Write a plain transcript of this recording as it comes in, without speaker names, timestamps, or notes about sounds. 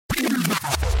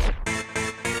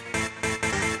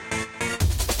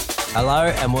Hello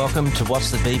and welcome to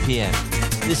What's the BPM?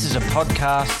 This is a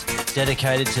podcast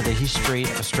dedicated to the history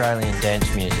of Australian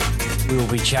dance music. We will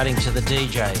be chatting to the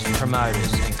DJs,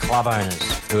 promoters and club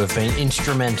owners who have been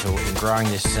instrumental in growing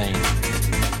this scene,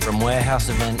 from warehouse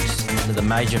events to the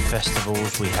major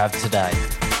festivals we have today.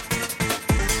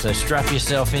 So strap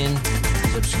yourself in,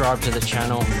 subscribe to the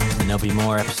channel, and there'll be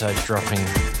more episodes dropping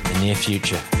in the near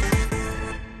future.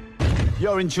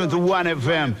 You're in tune to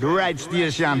 1FM, the right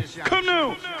station. Come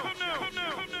now!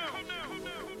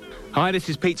 Hi, this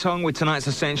is Pete Tong with tonight's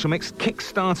Essential Mix,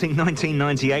 kick-starting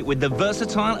 1998 with the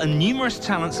versatile and numerous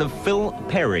talents of Phil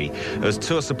Perry. As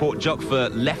tour support jock for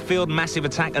Left Field, Massive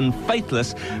Attack and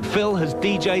Faithless, Phil has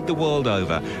DJ'd the world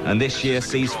over, and this year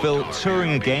sees Phil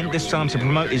touring again, this time to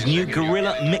promote his new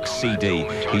Gorilla Mix CD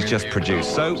he's just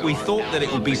produced. So we thought that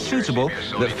it would be suitable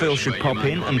that Phil should pop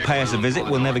in and pay us a visit.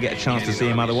 We'll never get a chance to see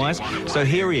him otherwise. So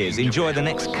here he is. Enjoy the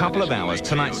next couple of hours.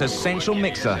 Tonight's Essential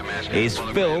Mixer is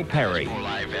Phil Perry.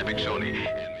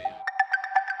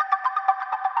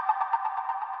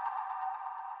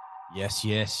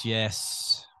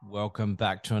 Yes. Welcome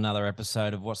back to another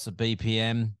episode of What's the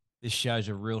BPM? This show's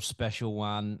a real special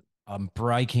one. I'm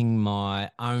breaking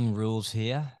my own rules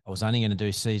here. I was only going to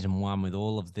do season one with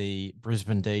all of the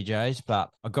Brisbane DJs, but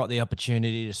I got the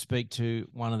opportunity to speak to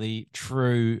one of the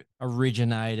true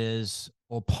originators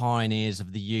or pioneers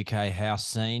of the UK house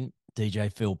scene,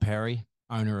 DJ Phil Perry,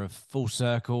 owner of Full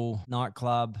Circle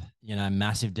nightclub,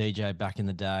 massive DJ back in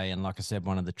the day. And like I said,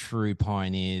 one of the true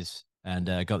pioneers, and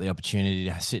got the opportunity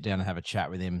to sit down and have a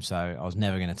chat with him. So I was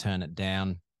never going to turn it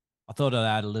down. I thought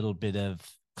I'd add a little bit of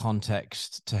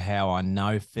context to how I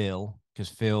know Phil, because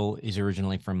Phil is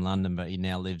originally from London, but he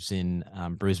now lives in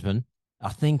Brisbane. I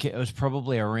think it was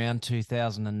probably around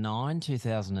 2009,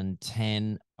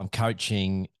 2010. I'm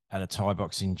coaching at a Thai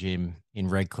boxing gym in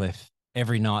Redcliffe.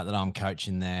 Every night that I'm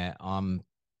coaching there, I'm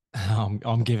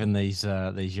giving these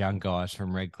young guys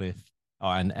from Redcliffe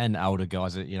and older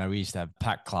guys that, we used to have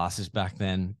packed classes back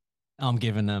then. I'm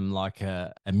giving them like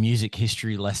a music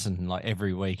history lesson. Like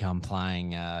every week I'm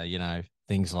playing,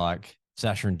 things like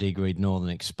Sasha and Digweed, Northern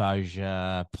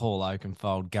Exposure, Paul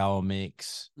Oakenfold, Goa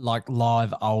Mix, like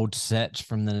live old sets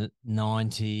from the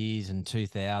 90s and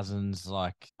 2000s.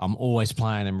 Like I'm always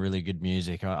playing them really good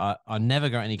music. I never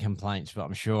got any complaints, but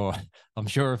I'm sure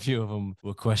a few of them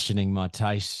were questioning my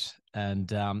taste.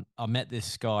 And I met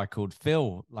this guy called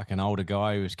Phil, like an older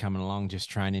guy who was coming along just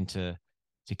training to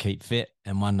keep fit.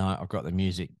 And one night I've got the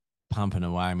music pumping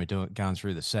away and we're going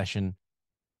through the session.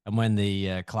 And when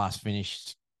the class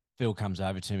finished, Phil comes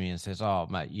over to me and says, "Oh,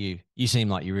 mate, you seem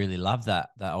like you really love that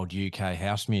old UK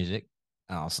house music."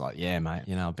 And I was like, "Yeah, mate,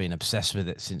 I've been obsessed with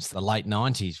it since the late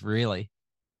 90s, really."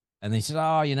 And he said,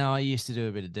 "Oh, I used to do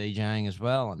a bit of DJing as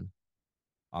well." And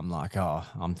I'm like,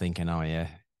 I'm thinking, "Oh, yeah,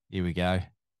 here we go.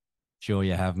 Sure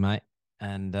you have, mate."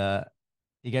 And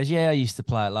he goes, "Yeah, I used to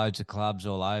play at loads of clubs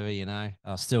all over,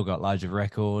 I still got loads of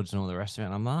records and all the rest of it."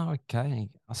 And I'm like, "Oh, okay."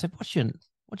 I said, What's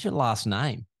your last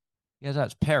name?" He goes, "Oh,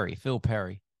 it's Perry, Phil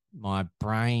Perry." My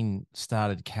brain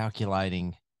started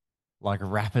calculating like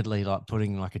rapidly, like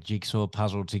putting like a jigsaw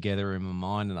puzzle together in my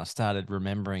mind. And I started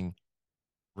remembering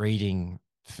reading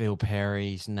Phil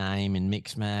Perry's name in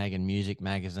Mix Mag and Music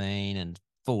Magazine, and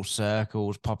Full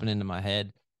Circles popping into my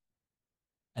head.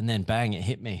 And then bang, it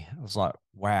hit me. I was like,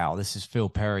 wow, this is Phil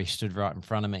Perry stood right in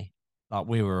front of me. Like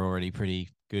we were already pretty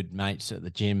good mates at the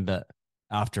gym, but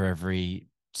after every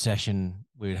session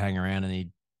we would hang around and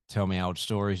he'd tell me old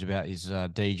stories about his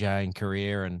DJing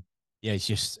career. And yeah, he's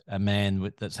just a man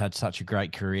that's had such a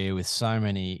great career with so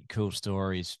many cool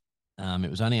stories. It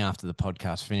was only after the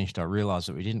podcast finished I realized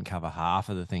that we didn't cover half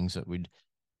of the things that we'd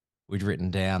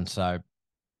written down. So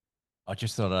I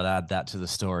just thought I'd add that to the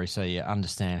story so you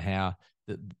understand how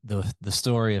the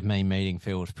story of me meeting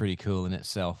Phil was pretty cool in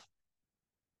itself.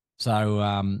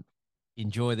 So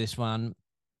enjoy this one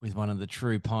with one of the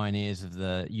true pioneers of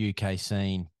the UK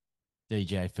scene,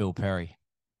 DJ Phil Perry.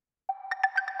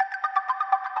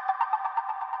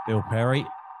 Phil Perry,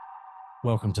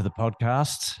 welcome to the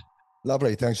podcast.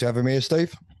 Lovely. Thanks for having me here,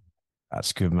 Steve.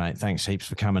 That's good, mate. Thanks heaps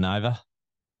for coming over.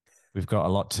 We've got a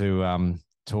lot to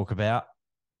talk about.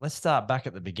 Let's start back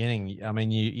at the beginning. I mean,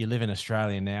 you live in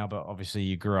Australia now, but obviously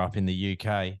you grew up in the UK.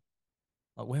 Like,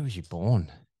 where was you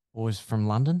born? Always from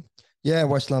London? Yeah,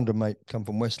 West London, mate. Come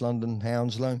from West London,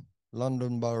 Hounslow,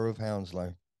 London Borough of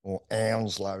Hounslow, or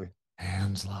Hounslow.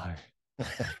 Hounslow.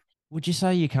 Would you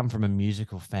say you come from a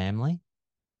musical family?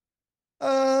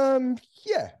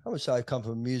 Yeah, I would say I come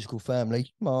from a musical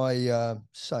family. My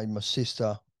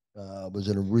sister was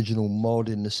an original mod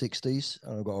in the 60s,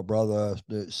 and I've got a brother.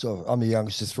 So I'm the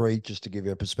youngest of three, just to give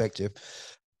you a perspective.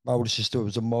 My older sister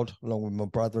was a mod along with my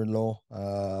brother-in-law.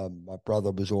 My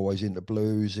brother was always into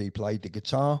blues. He played the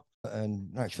guitar. And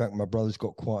in actual fact, my brother's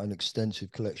got quite an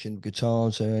extensive collection of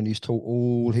guitars and he's taught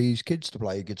all his kids to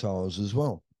play guitars as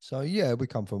well. So, yeah, we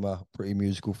come from a pretty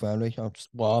musical family. I'm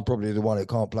probably the one that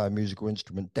can't play a musical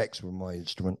instrument. Decks were my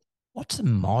instrument. What's a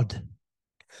mod?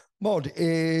 Mod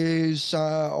is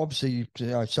obviously,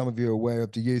 some of you are aware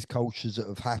of the youth cultures that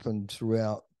have happened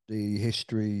throughout the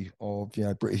history of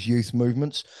British youth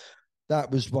movements. That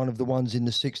was one of the ones in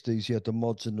the 60s. You had the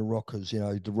mods and the rockers.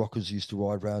 The rockers used to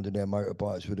ride around in their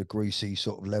motorbikes with a greasy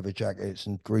sort of leather jackets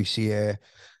and greasy hair.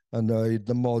 And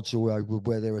the mods all would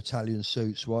wear their Italian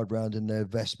suits, ride around in their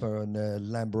Vespa and their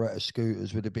Lambretta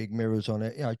scooters with the big mirrors on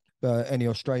it. Any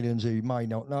Australians who may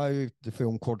not know the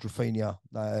film Quadrophenia,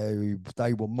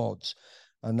 they were mods,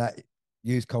 and that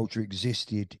youth culture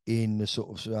existed in the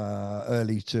sort of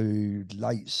early to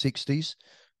late 60s.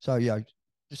 So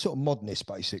sort of modernist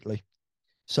basically.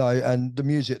 So, and the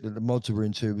music that the mods were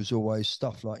into was always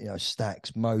stuff like,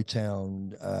 Stax,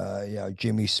 Motown,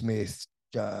 Jimmy Smith,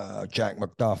 Jack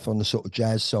McDuff on the sort of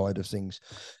jazz side of things.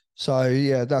 So,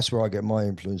 yeah, that's where I get my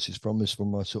influences from, is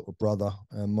from my sort of brother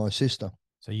and my sister.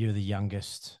 So you're the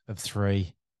youngest of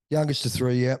three. Youngest of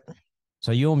three, yeah.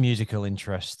 So your musical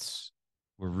interests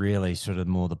were really sort of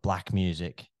more the black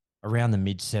music. Around the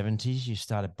mid-70s, you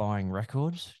started buying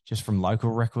records just from local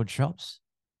record shops?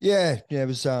 Yeah, there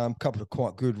was a couple of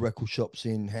quite good record shops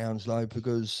in Hounslow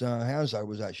because Hounslow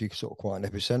was actually sort of quite an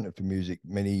epicenter for music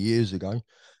many years ago.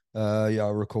 I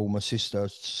recall my sister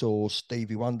saw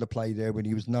Stevie Wonder play there when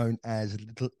he was known as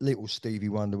Little Stevie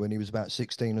Wonder when he was about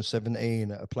 16 or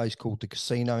 17 at a place called the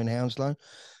Casino in Hounslow.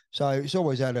 So it's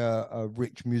always had a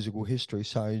rich musical history.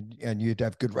 So, and you'd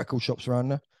have good record shops around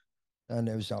there. And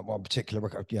there was one particular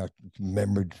record,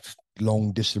 memory,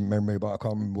 long distant memory, but I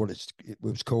can't remember what it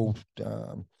was called.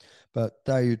 But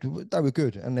they were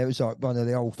good, and there was like one of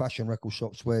the old fashioned record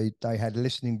shops where they had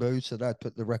listening booths, so they'd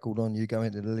put the record on. You go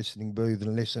into the listening booth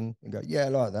and listen, and go, yeah, I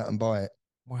like that, and buy it.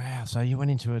 Wow. So you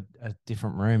went into a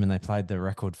different room and they played the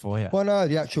record for you? Well, no,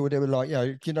 they were like,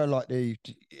 like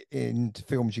in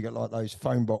films, you get like those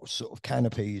phone box sort of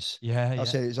canopies. Yeah. I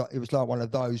said it was like one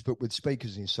of those, but with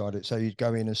speakers inside it. So you'd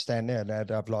go in and stand there and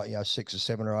they'd have like, 6 or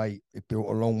 7 or 8 built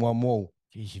along one wall.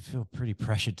 Geez, you feel pretty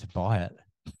pressured to buy it.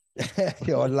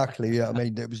 Luckily,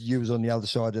 you was on the other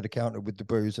side of the counter with the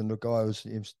booze, and the guy was,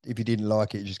 if you didn't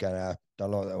like it, you just go,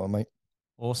 don't like that one, mate.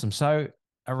 Awesome. So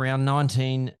around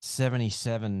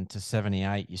 1977 to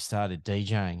 78, you started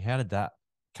DJing. How did that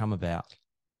come about?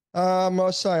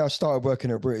 I say I started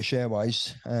working at British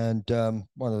Airways, and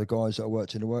one of the guys that I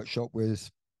worked in the workshop with,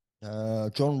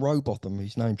 John Rowbotham,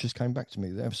 his name just came back to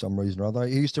me there for some reason or other.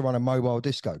 He used to run a mobile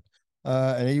disco.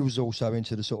 And he was also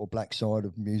into the sort of black side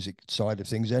of music side of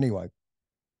things anyway.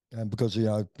 And because,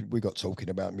 we got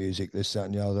talking about music, this, that,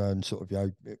 and the other, and sort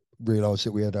of, realised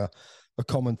that we had a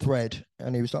common thread.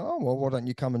 And he was like, oh, well, why don't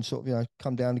you come and sort of,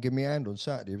 come down and give me a hand on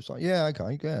Saturday? He was like, yeah,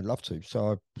 okay, yeah, I'd love to.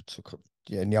 So I took,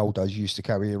 in the old days, you used to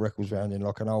carry your records around in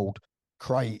like an old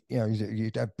crate,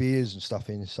 you'd have beers and stuff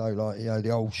in. So like, the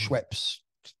old Schweppes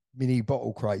mini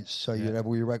bottle crates, so you'd have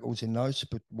all your records in those,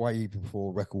 but way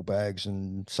before record bags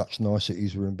and such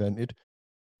niceties were invented.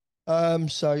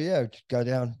 So yeah, go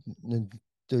down and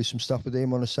do some stuff with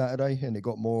him on a Saturday, and it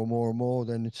got more and more and more.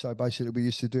 Then so basically we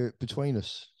used to do it between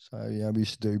us. So we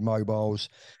used to do mobiles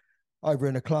over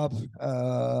in a club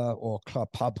or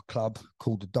pub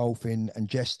called the Dolphin and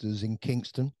Jesters in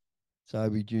Kingston. So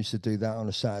we used to do that on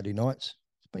a Saturday nights.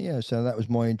 But yeah, so that was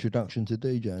my introduction to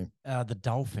DJing. The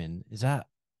Dolphin, is that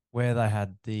where they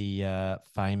had the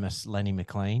famous Lenny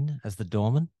McLean as the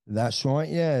doorman? That's right,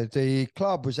 yeah. The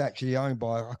club was actually owned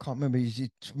by, I can't remember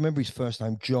his first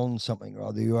name, John something or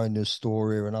other, who owned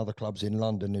Astoria and other clubs in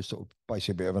London. He's sort of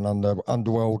basically a bit of an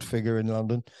underworld figure in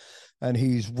London. And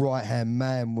his right-hand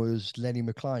man was Lenny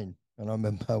McLean. And I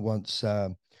remember once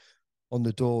on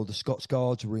the door, the Scots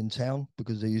Guards were in town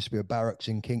because there used to be a barracks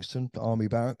in Kingston, army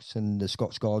barracks, and the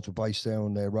Scots Guards were based there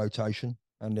on their rotation.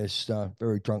 And this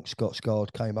very drunk Scots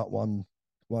Guard came up one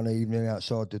evening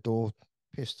outside the door,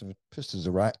 pissed as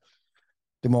a rat,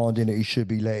 demanding that he should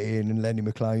be let in. And Lenny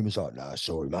McLean was like, "No,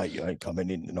 sorry, mate, you ain't coming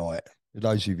in tonight." For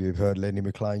those of you who've heard Lenny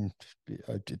McLean,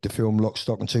 the film Lock,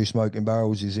 Stock and Two Smoking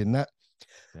Barrels is in that.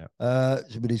 Yeah.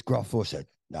 With his gruff voice said,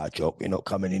 "No, Jock, you're not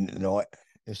coming in tonight."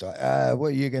 It's like, what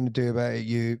are you going to do about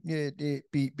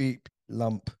it? Beep, beep,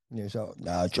 lump. And it's like,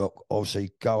 "No, Jock, obviously,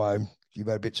 go home. You've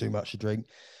had a bit too much to drink."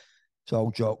 So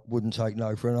old Jock wouldn't take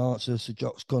no for an answer. So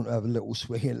Jock's gone to have a little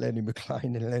swing at Lenny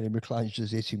McLean, and Lenny McLean's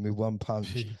just hit him with one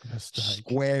punch,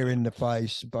 square in the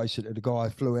face. Basically, the guy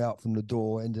flew out from the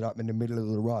door, ended up in the middle of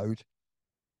the road.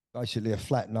 basically a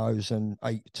flat nose and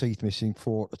 8 teeth missing,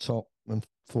 4 at the top and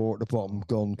 4 at the bottom,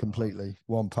 gone completely.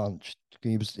 One punch.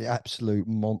 He was the absolute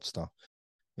monster.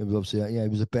 He was obviously, he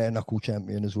was a bare knuckle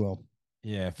champion as well.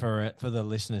 Yeah, for the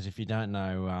listeners, if you don't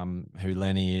know who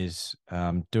Lenny is,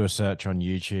 do a search on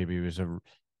YouTube.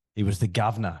 He was the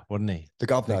governor, wasn't he? The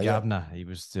governor. The governor. He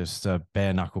was just a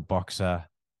bare knuckle boxer,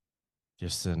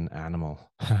 just an animal.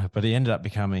 But he ended up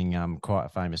becoming quite a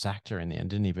famous actor in the end,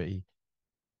 didn't he?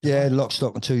 But Lock,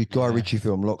 Stock and Two, Guy Ritchie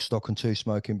film, Lock, Stock and Two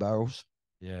Smoking Barrels.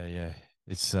 Yeah.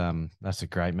 It's that's a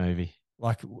great movie.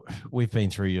 Like we've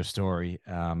been through your story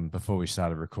before we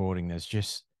started recording.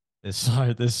 There's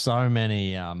so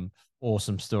many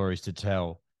awesome stories to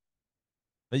tell.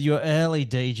 But your early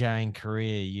DJing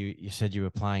career, you said you were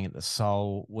playing at the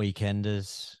Soul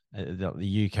Weekenders.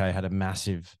 The UK had a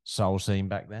massive soul scene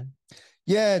back then.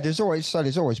 Yeah, there's always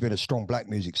been a strong black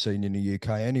music scene in the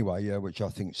UK anyway, which I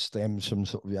think stems from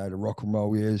sort of the rock and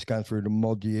roll years, going through the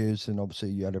mod years, and obviously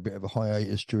you had a bit of a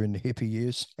hiatus during the hippie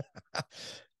years.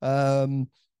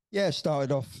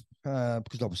 Started off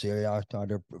because obviously I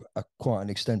had quite an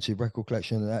extensive record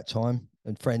collection at that time,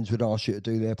 and friends would ask you to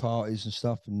do their parties and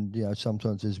stuff, and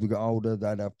sometimes as we got older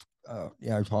they'd have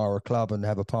hire a club and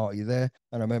have a party there,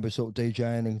 and I remember sort of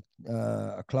DJing in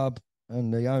a club.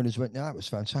 And the owners went, "No, it was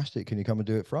fantastic. Can you come and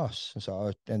do it for us?" And so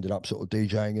I ended up sort of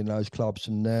DJing in those clubs,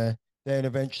 and then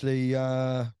eventually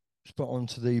put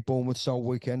onto the Bournemouth Soul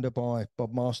Weekender by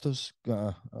Bob Masters,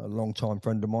 a long-time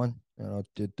friend of mine. And I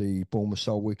did the Bournemouth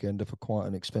Soul Weekender for quite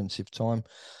an expensive time,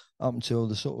 up until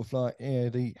the sort of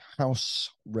the house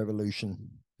revolution.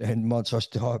 And once I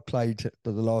played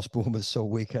for the last Bournemouth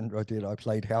Soul Weekender I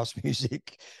played house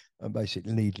music. And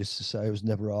basically, needless to say, I was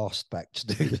never asked back to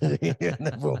do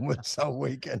the Bournemouth Soul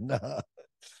Weekend.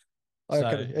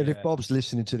 And if Bob's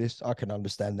listening to this, I can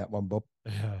understand that one, Bob.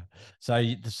 Yeah.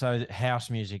 So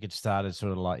house music had started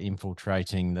sort of like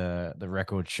infiltrating the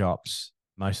record shops,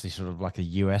 mostly sort of like a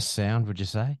US sound, would you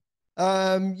say?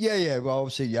 Well,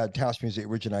 obviously, house music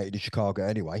originated in Chicago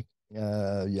anyway.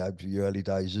 The early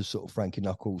days of sort of Frankie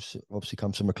Knuckles obviously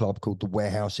comes from a club called the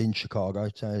Warehouse in Chicago,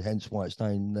 so hence why it's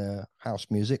named house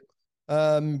music.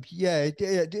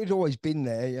 It'd always been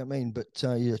there. I mean, but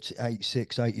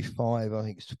 86, 85, I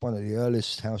think it's one of the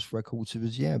earliest house records.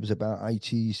 It was about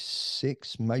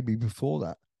 86, maybe before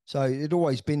that. So it'd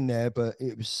always been there, but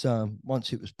it was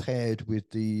once it was paired with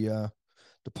the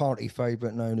party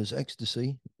favorite known as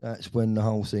Ecstasy, that's when the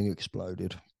whole thing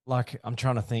exploded. Like, I'm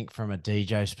trying to think from a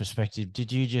DJ's perspective,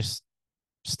 did you just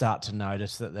start to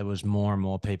notice that there was more and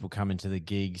more people coming to the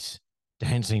gigs,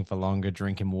 dancing for longer,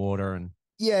 drinking water? And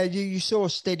yeah, you saw a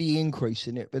steady increase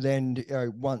in it, but then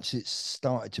once it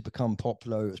started to become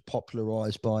popular, it was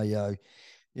popularized by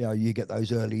you get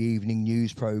those early evening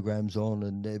news programs on,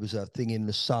 and there was a thing in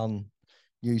the Sun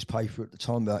newspaper at the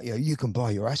time about you can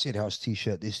buy your Acid House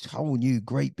t-shirt, this whole new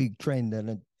great big trend.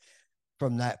 And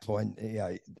from that point,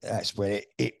 that's when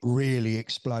it really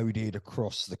exploded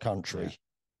across the country.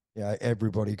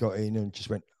 Everybody got in and just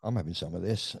went, "I'm having some of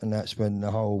this," and that's when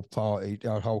the whole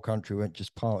country went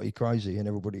just party crazy, and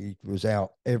everybody was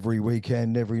out every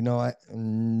weekend, every night,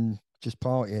 and just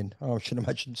partying. I should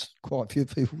imagine quite a few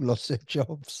people lost their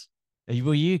jobs.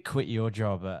 Well, you quit your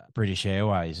job at British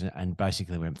Airways and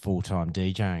basically went full-time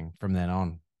DJing from then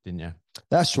on, didn't you?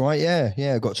 That's right. Yeah.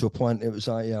 I got to a point. It was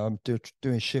like, I'm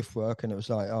doing shift work, and it was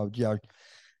like, I'll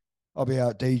be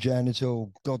out DJing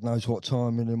until God knows what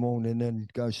time in the morning,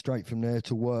 and go straight from there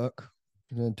to work,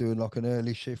 and then doing like an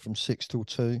early shift from 6 till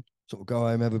 2. Sort of go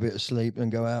home, have a bit of sleep,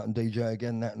 and go out and DJ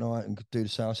again that night and do the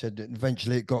same. I said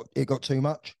eventually it got too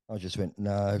much. I just went,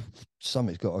 no,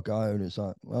 something's got to go, and it's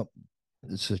like, well,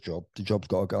 it's a job. The job's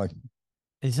got to go.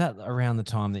 Is that around the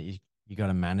time that you got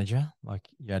a manager? Like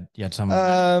you had someone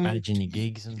managing your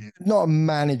gigs? And not a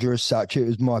manager as such. It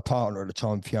was my partner at the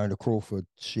time, Fiona Crawford.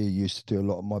 She used to do a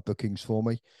lot of my bookings for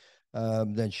me.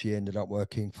 Then she ended up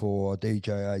working for a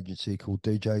DJ agency called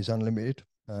DJs Unlimited.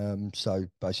 So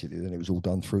basically then it was all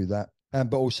done through that.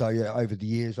 But also, over the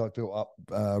years, I built up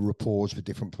rapport with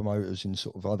different promoters in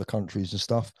sort of other countries and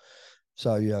stuff.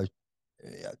 So,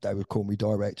 they would call me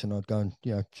direct, and I'd go and,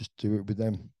 just do it with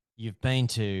them. You've been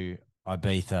to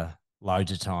Ibiza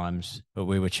loads of times, but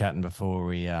we were chatting before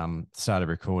we started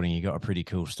recording. You got a pretty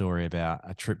cool story about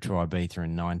a trip to Ibiza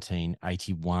in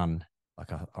 1981.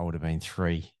 Like I would have been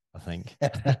 3, I think,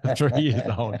 3 years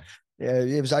old. Yeah,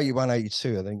 it was 81,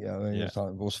 82, I think. It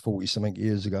was 40 something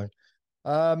years ago.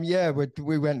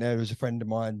 We went there. There was a friend of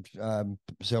mine,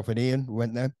 myself and Ian,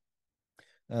 went there.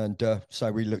 And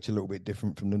so we looked a little bit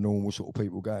different from the normal sort of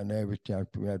people going there. We had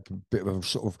a bit of a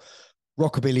sort of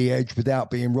rockabilly edge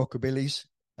without being rockabillys.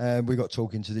 And we got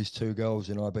talking to these two girls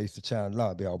in Ibiza town. Lo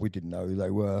and behold, we didn't know who they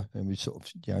were, and we sort of,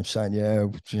 saying, yeah,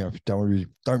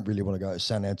 don't really want to go to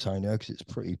San Antonio because it's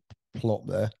pretty plot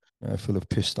there, full of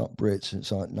pissed up Brits. And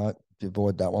it's like, no,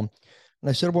 avoid that one. And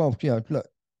they said, well, look,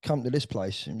 come to this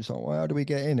place. And it was like, well, how do we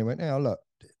get in? And went, yeah, look,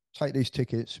 take these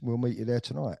tickets. We'll meet you there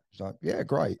tonight. It's like, yeah,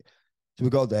 great. So we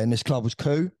got there, and this club was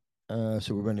Coup.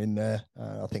 So we went in there.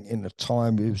 I think in the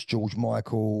time it was George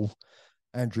Michael,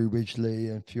 Andrew Ridgeley,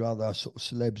 and a few other sort of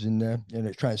celebs in there. And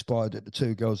it transpired that the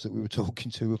two girls that we were talking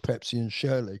to were Pepsi and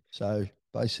Shirley. So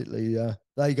basically,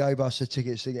 they gave us the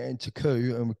tickets to get into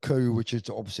Coup, and Coup, which is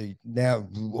obviously now,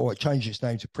 or it changed its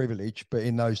name to Privilege, but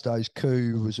in those days,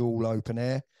 Coup was all open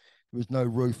air. There was no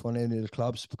roof on any of the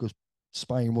clubs because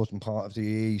Spain wasn't part of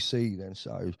the EEC then,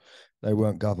 so they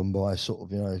weren't governed by sort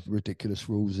of, ridiculous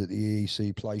rules that the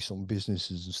EEC place on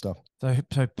businesses and stuff. So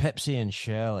Pepsi and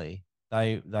Shirley,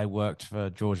 they worked for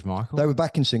George Michael? They were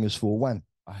backing singers for Wham.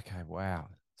 Okay, wow.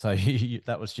 So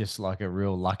that was just like a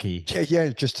real lucky. Yeah,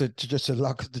 just to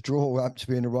luck of the draw, happened to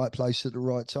be in the right place at the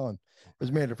right time. It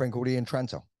was me and a friend called Ian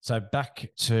Tranter. So back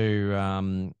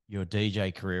to your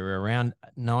DJ career, around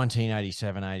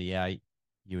 1987, 88,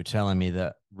 you were telling me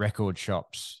that record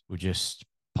shops were just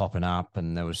popping up,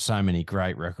 and there was so many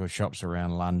great record shops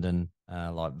around London,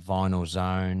 like Vinyl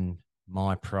Zone,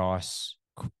 My Price,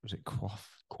 was it Quaff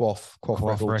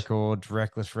Records,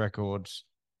 Reckless Records.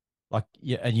 Like,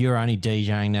 and you're only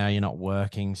DJing now, you're not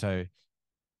working, so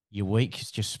your week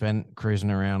is just spent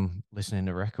cruising around listening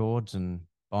to records and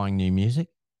buying new music?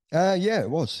 Yeah, it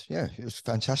was. Yeah, it was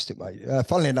fantastic, mate.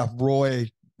 Funnily enough,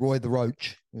 Roy the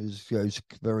Roach is a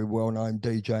very well-known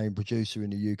DJ and producer in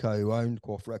the UK who owned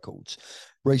Quaff Records.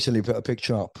 Recently put a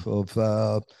picture up of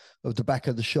the back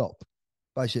of the shop.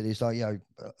 Basically, it's like,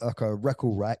 like a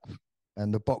record rack,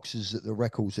 and the boxes that the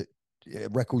records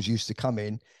used to come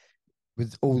in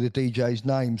with all the DJs'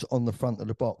 names on the front of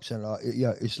the box. And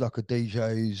it's like a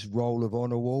DJ's roll of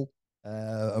honor wall.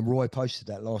 And Roy posted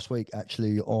that last week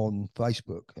actually on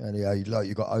Facebook, and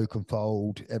you got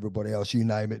Oakenfold, everybody else, you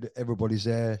name it, everybody's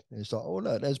there. And it's like, oh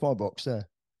look, there's my box there.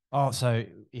 Oh, so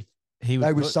if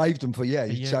they would save them for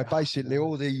So basically,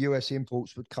 all the US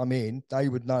imports would come in. They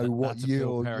would know what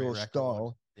your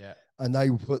style, and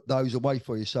they would put those away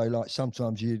for you. So like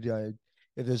sometimes if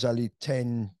there's only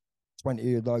 10,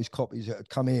 20 of those copies that had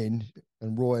come in,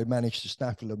 and Roy had managed to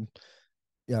snaffle them,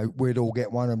 we'd all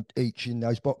get one each in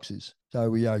those boxes. So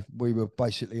we were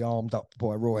basically armed up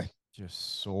by Roy.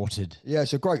 Just sorted. Yeah,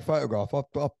 it's a great photograph. I'll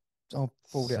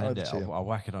forward it over to you. I'll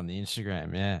whack it on the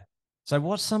Instagram, yeah. So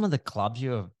what's some of the clubs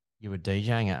you were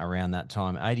DJing at around that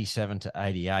time? 87 to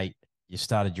 88, you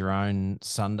started your own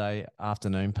Sunday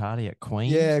afternoon party at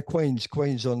Queen's? Yeah, Queen's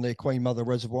on the Queen Mother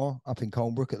Reservoir up in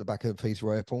Colnbrook at the back of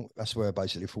Heathrow Airport. That's where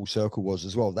basically Full Circle was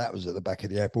as well. That was at the back of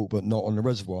the airport, but not on the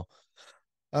reservoir.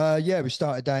 We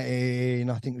started that in,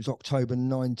 I think it was October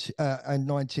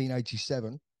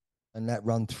 1987, and that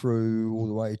run through all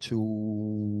the way to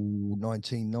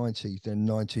 1990. Then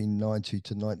 1990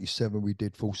 to 97, we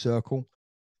did Full Circle.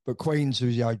 But Queen's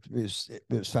was, it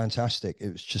was fantastic.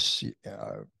 It was just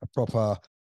a proper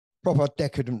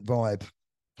decadent vibe.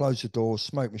 Close the doors,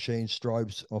 smoke machines,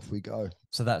 strobes, off we go.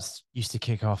 So that's used to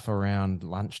kick off around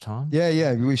lunchtime?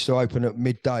 Yeah. We used to open at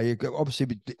midday.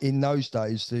 Obviously, in those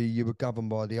days, you were governed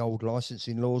by the old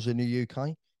licensing laws in the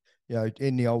UK.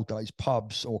 In the old days,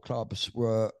 pubs or clubs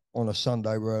were on a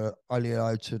Sunday were only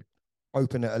allowed to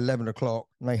open at 11 o'clock,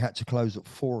 and they had to close at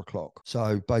 4 o'clock.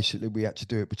 So basically, we had to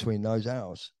do it between those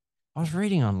hours. I was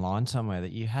reading online somewhere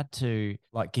that you had to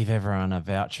give everyone a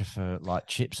voucher for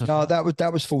chips. No,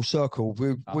 that was Full Circle.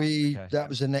 That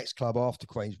was the next club after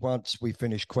Queen's. Once we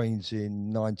finished Queen's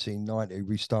in 1990,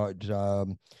 we started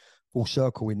Full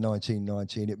Circle in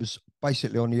 1990. And it was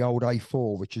basically on the old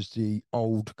A4, which is the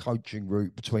old coaching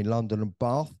route between London and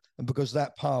Bath. And because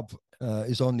that pub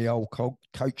is on the old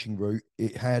coaching route,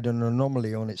 it had an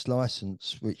anomaly on its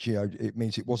license, which it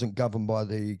means it wasn't governed by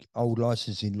the old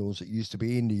licensing laws that used to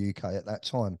be in the UK at that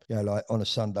time. Like on a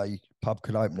Sunday, pub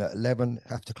could open at 11,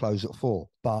 have to close at 4.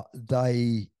 But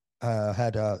they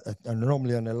had an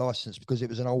anomaly on their license because it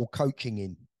was an old coaching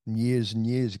inn years and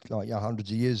years,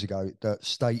 hundreds of years ago, that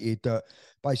stated that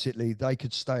basically they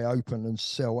could stay open and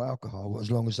sell alcohol as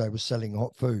long as they were selling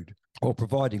hot food or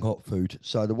providing hot food.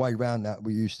 So the way around that,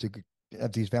 we used to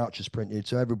have these vouchers printed,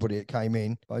 so everybody that came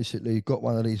in basically got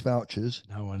one of these vouchers.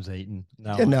 No one's eating.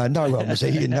 No one was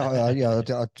eating.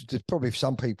 There's probably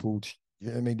some people,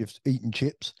 have eaten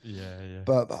chips. Yeah.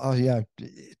 But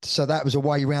so that was a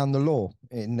way around the law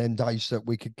in them days that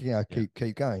we could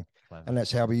keep going. Clever. And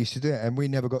that's how we used to do it, and we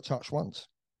never got touched once.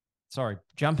 Sorry,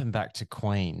 jumping back to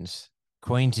Queen's.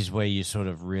 Queen's is where you sort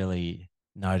of really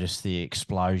noticed the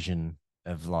explosion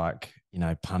of like,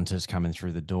 punters coming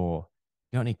through the door.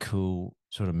 You got any cool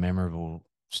sort of memorable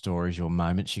stories or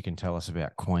moments you can tell us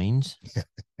about Queens?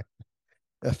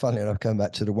 Funny enough, coming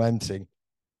back to the Wham thing,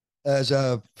 there's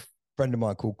a friend of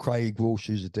mine called Craig Walsh,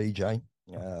 who's a DJ.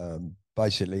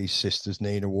 Basically, his sister's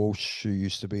Nina Walsh, who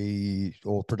used to be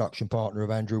or production partner of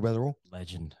Andrew Weatherall.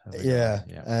 Legend. Yeah.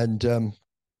 And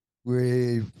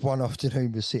we one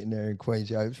afternoon we're sitting there in Queens.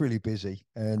 It was really busy,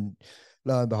 and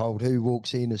lo and behold, who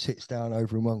walks in and sits down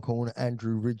over in one corner?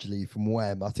 Andrew Ridgeley from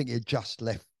Wham. I think he had just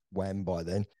left Wham by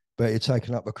then, but he'd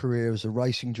taken up a career as a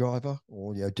racing driver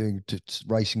or doing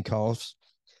racing cars.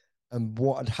 And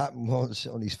what had happened was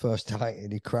on his first day,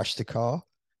 and he crashed the car.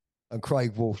 And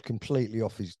Craig Walsh, completely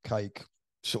off his cake,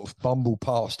 sort of bumbled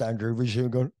past Andrew Ridgeley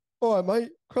and gone, "All right,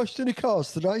 mate, crashed any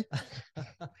cars today?"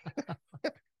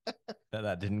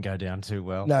 That didn't go down too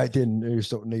well. No, it didn't. It was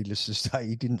sort of needless to say.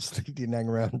 He didn't hang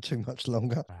around too much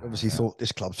longer. Obviously, thought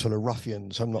this club's full of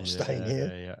ruffians. I'm not staying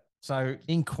here. Yeah. So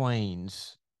in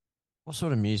Queens, what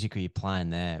sort of music were you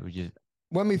playing there?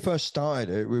 When we first started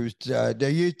it, we was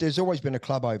there's always been a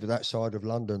club over that side of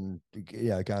London,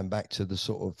 going back to the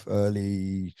sort of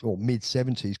early or mid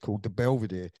 70s called the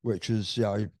Belvedere, which was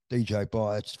DJ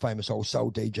by famous old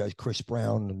soul DJs Chris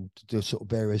Brown and the sort of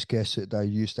various guests that they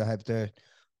used to have there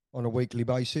on a weekly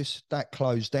basis. That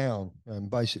closed down, and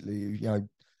basically,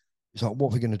 it's like,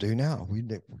 what are we going to do now? We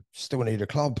still need a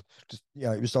club.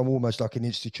 It was almost like an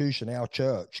institution, our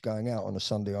church, going out on a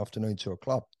Sunday afternoon to a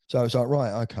club. So I was like,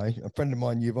 right, okay. A friend of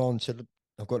mine, Yvonne, said,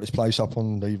 I've got this place up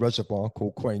on the reservoir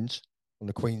called Queens, on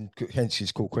the Queen, hence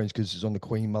it's called Queens because it's on the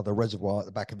Queen Mother Reservoir at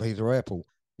the back of Heathrow Airport.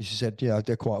 And she said, yeah,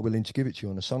 they're quite willing to give it to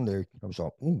you on a Sunday. I was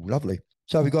like, oh, lovely.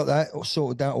 So we got that,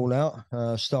 sorted that all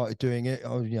out, started doing it.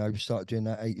 We started doing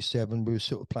that 87. We were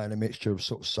sort of playing a mixture of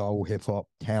sort of soul, hip hop,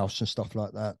 house and stuff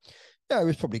like that. It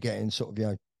was probably getting sort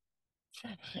of,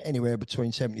 anywhere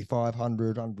between 75,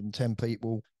 100, 110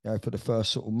 people, for the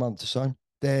first sort of month or so.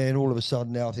 Then all of a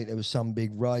sudden, I think there was some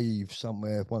big rave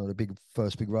somewhere, one of the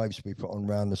first big raves we put on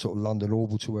around the sort of London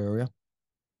Orbital area.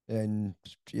 And,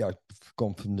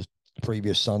 gone from the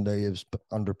previous Sunday, it was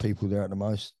 100 people there at the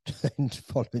most. And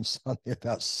following Sunday,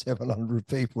 about 700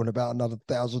 people and about another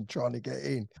 1,000 trying to get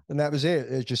in. And that was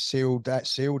it. It just sealed it.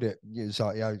 It was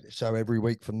like, so every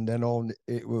week from then on,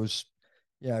 it was,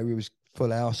 it was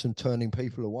full house and turning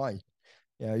people away.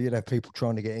 You'd have people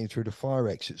trying to get in through the fire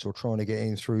exits or trying to get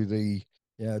in through the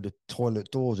toilet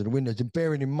doors and the windows. And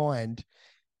bearing in mind,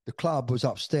 the club was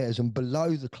upstairs and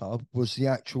below the club was the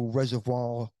actual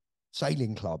Reservoir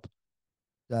Sailing Club.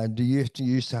 And you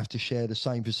used to have to share the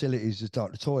same facilities as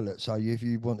like the toilet. So if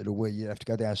you wanted a wee, you'd have to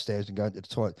go downstairs and go into the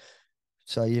toilet.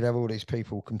 So you'd have all these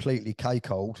people completely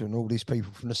cake-old and all these people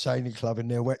from the sailing club in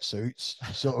their wetsuits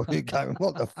sort of going,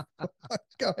 what the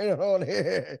fuck's going on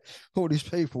here? All these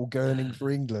people gurning for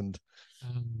England.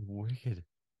 Oh, wicked.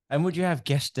 And would you have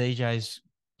guest DJs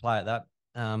play at that?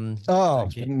 Man, I'll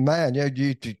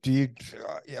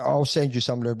send you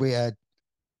some of them. We had,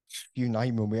 you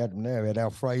name them, we had them there. We had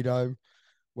Alfredo,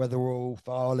 Weatherall,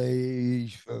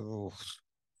 Farley.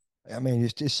 I mean,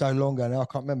 it's just so long ago now, I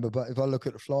can't remember. But if I look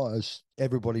at the flyers,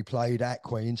 everybody played at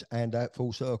Queens and at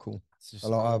Full Circle.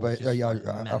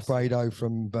 Alfredo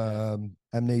from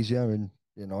Amnesia and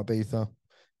Ibiza.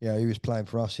 Yeah, he was playing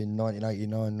for us in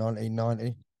 1989,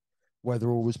 1990.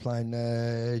 Weatherall was playing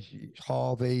there.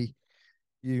 Harvey,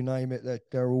 you name it,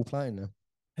 they're all playing there.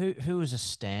 Who was a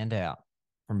standout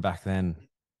from back then?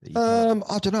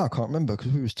 I don't know. I can't remember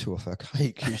because we was too off our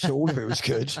cake. So all of it was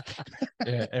good.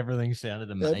 Yeah, everything sounded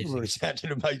amazing. Everything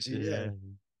sounded amazing. Yeah.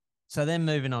 So then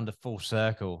moving on to Full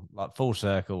Circle. Like Full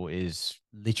Circle is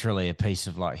literally a piece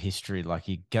of like history. Like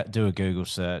you do a Google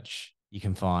search, you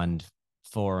can find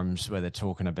forums where they're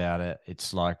talking about it.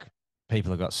 It's like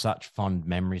people have got such fond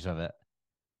memories of it.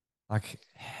 Like,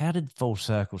 how did Full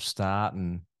Circle start,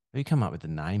 and who come up with the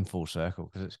name Full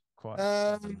Circle? Because it's quite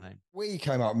a name. We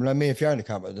came up, me and Fiona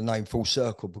came up with the name Full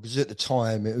Circle because at the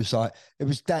time it was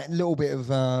that little bit of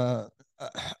not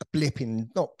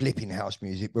blipping house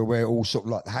music, but where all sort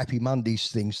of like the Happy Mondays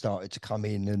thing started to come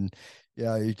in, and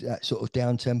that sort of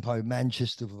down tempo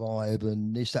Manchester vibe,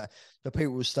 and the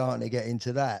people were starting to get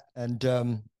into that,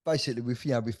 and basically we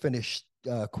finished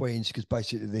Queens because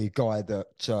basically the guy that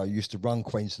used to run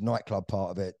Queens, the nightclub part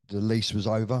of it, the lease was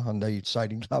over and the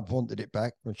sailing club wanted it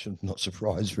back, which I'm not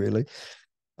surprised really.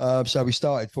 So we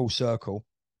started Full Circle.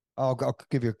 I'll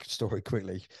give you a story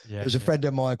quickly. There's a friend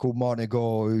of mine called Martin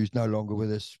Gore who's no longer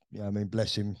with us.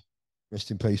 Bless him, rest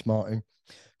in peace, Martin,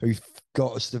 who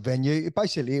got us the venue.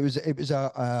 Basically, it was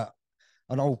an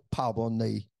old pub on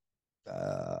the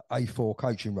A4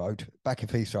 Coaching Road, back in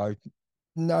Heathrow.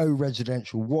 no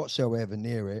residential whatsoever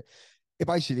near it. It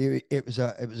was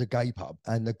a gay pub,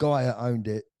 and the guy that owned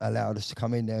it allowed us to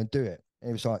come in there and do it. And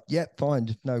he was like, "Yep,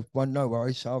 fine, no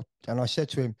worries." And I said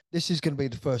to him, "This is going to be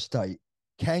the first date.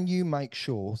 Can you make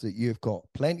sure that you've got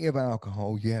plenty of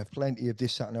alcohol? You have plenty of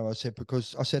this, that, and that." I said,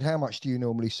 because I said, "How much do you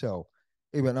normally sell?"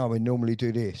 He went, "Oh, we normally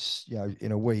do this,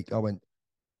 in a week." I went,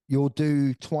 "You'll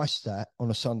do twice that on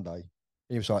a Sunday."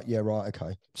 He was like, "Yeah, right,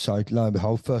 okay." So lo and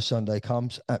behold, first Sunday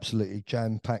comes, absolutely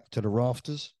jam packed to the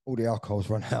rafters. All the alcohol's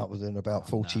run out within about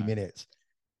 40 minutes.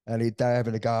 And they're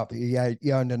having to go up. He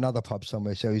owned another pub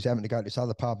somewhere, so he's having to go to this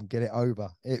other pub and get it over.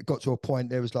 It got to a point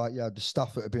there was like, the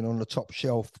stuff that had been on the top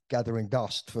shelf gathering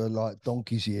dust for like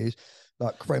donkey's years,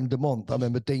 like creme de menthe. I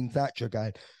remember Dean Thatcher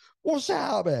going, "What's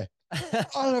that out there?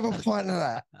 I'll have a pint of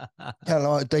that." And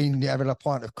like Dean having a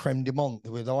pint of creme de menthe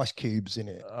with ice cubes in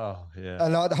it. Oh, yeah.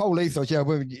 And like the whole ethos,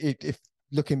 if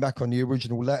looking back on the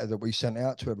original letter that we sent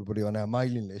out to everybody on our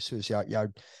mailing list, it was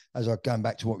as I going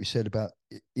back to what we said about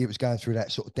it was going through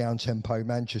that sort of down tempo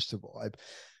Manchester vibe.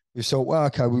 We thought, well,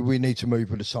 okay, we need to move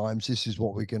with the times. This is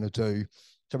what we're going to do.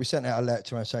 So we sent out a letter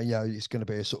to her saying, it's going to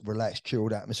be a sort of relaxed,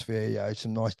 chilled atmosphere,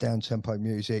 some nice down tempo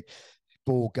music,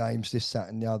 board games, this, that,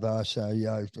 and the other. So,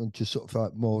 and just sort of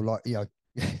like more like,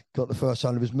 got the first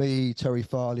one. It was me, Terry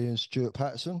Farley, and Stuart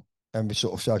Patterson. And we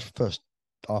sort of, so first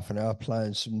half an hour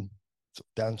playing some sort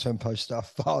of down tempo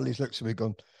stuff. Farley's looked at me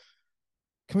gone,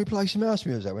 "Can we play some house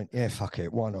music?" I went, "Yeah, fuck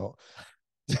it, why not?"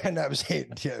 And that was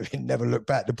it. It never looked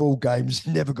back. The ball games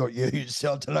never got used.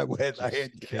 So I don't know where they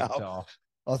ended up.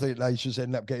 I think they just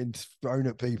ended up getting thrown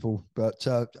at people. But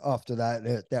after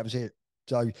that, that was it.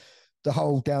 So the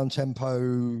whole down tempo,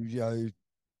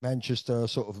 Manchester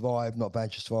sort of vibe, not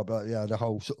Manchester vibe, but the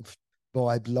whole sort of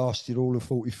vibe lasted all of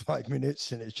 45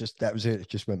 minutes, and that was it. It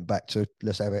just went back to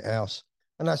let's have it house,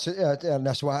 and that's it. And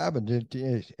that's what happened.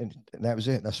 And that was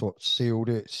it. That's what sealed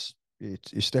its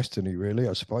destiny, really,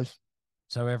 I suppose.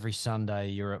 So every Sunday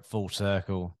you're at Full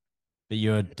Circle, but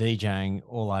you're DJing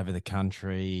all over the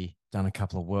country. Done a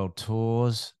couple of world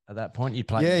tours at that point. You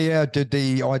played. Yeah. I did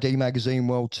the ID Magazine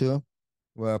World Tour,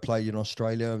 where I played in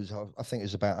Australia. I think it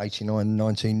was about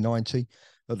 1990.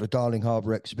 At the Darling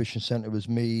Harbour Exhibition Centre was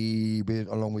me,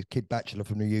 along with Kid Bachelor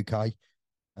from the UK,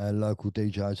 local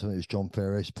DJs. I think it was John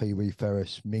Ferris, Pee Wee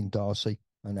Ferris, Ming Darcy,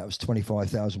 and that was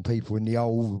 25,000 people in the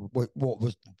old, what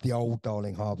was the old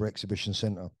Darling Harbour Exhibition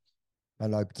Centre.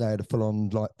 And they had a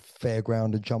full-on like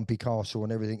fairground and jumpy castle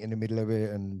and everything in the middle of it,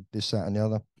 and this, that, and the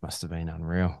other. Must have been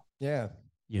unreal. Yeah.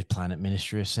 You're playing at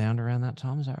Ministry of Sound around that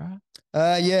time, is that right?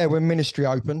 Yeah, when Ministry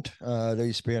opened, there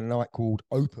used to be a night called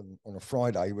Open on a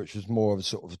Friday, which was more of a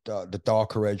sort of the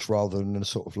darker edge rather than the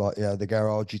sort of like the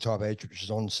garagey type edge, which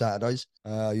was on Saturdays.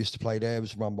 I used to play there. It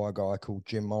was run by a guy called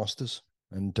Jim Masters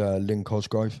and Lynn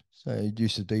Cosgrove. So he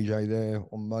used to DJ there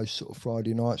on most sort of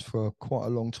Friday nights for quite a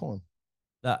long time.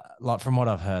 That, like, from what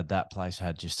I've heard, that place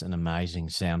had just an amazing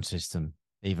sound system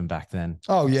even back then.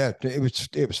 Oh yeah, it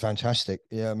was fantastic.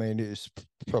 Yeah, I mean, it was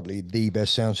probably the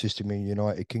best sound system in the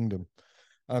United Kingdom.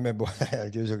 I remember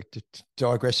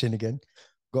digressing again.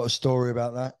 Got a story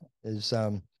about that. Is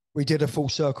we did a Full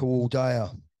Circle all day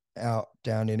out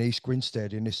down in East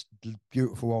Grinstead in this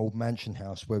beautiful old mansion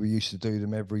house where we used to do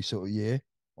them every sort of year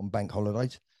on bank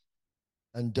holidays,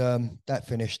 and that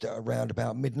finished at around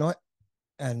about midnight.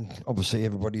 And obviously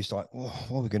everybody's like, "Well,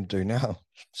 what are we going to do now?"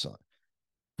 So,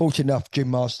 fortunate enough, Jim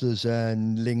Masters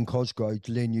and Lynn Cosgrove.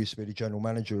 Lynn used to be the general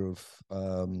manager of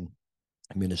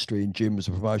Ministry, and Jim was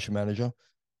a promotion manager.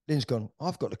 Lynn's gone,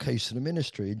 "I've got the keys to the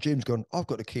Ministry," and Jim's gone, "I've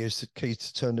got the keys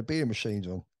to turn the beer machines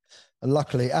on." And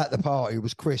luckily, at the party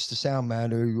was Chris, the sound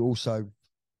man, who also,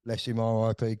 bless him,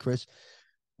 R.I.P. Chris,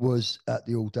 was at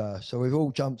the all day. So we've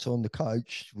all jumped on the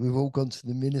coach. We've all gone to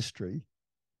the Ministry.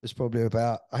 There's probably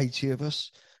about 80 of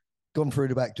us. Gone through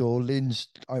the back door. Lynn's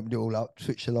opened it all up,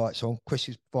 switched the lights on. Chris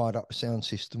has fired up the sound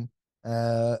system.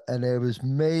 And there was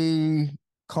me,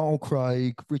 Carl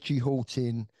Craig, Richie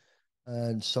Horton,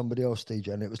 and somebody else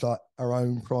DJ. And it was like our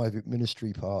own private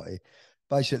Ministry party.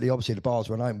 Basically, obviously, the bars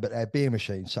weren't open, but they had beer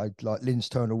machines. So, like, Lynn's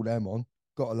turned all them on,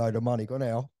 got a load of money, gone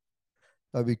out.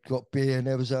 So we got beer, and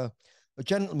there was a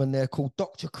gentleman there called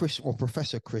Dr. Chris, or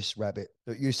Professor Chris Rabbit,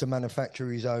 that used to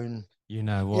manufacture his own. You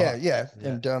know what? Yeah.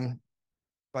 And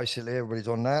basically everybody's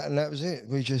on that, and that was it.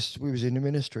 We was in the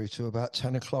Ministry till about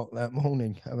 10 o'clock that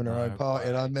morning having our own party.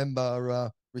 And I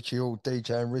remember Richie Hall,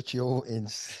 DJ and Richie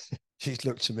Hortons, she's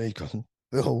looked at me gone,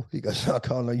 "Bill," he goes, I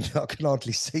can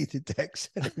hardly see the decks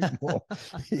anymore."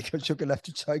 He goes, "You're gonna have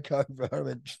to take over." I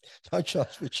went, "No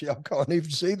chance, Richie, I can't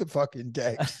even see the fucking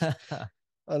decks."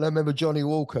 And I remember Johnny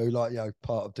Walker,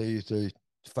 part of the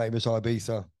famous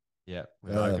Ibiza Yeah,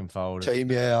 with Oakenfold. Team,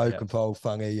 Oakenfold,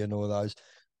 Fungy, and all those.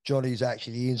 Johnny's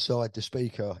actually inside the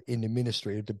speaker in the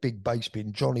ministry of the big bass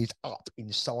bin. Johnny's up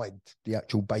inside the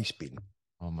actual bass bin.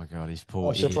 Oh my God, he's poor.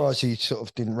 I'm surprised he sort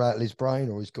of didn't rattle his brain,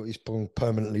 or he's got his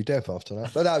permanently deaf after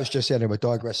that. But that was just anyway.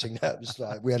 Digressing. That was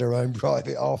like we had our own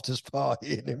private afters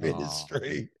party in the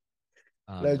ministry.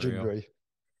 Legendary.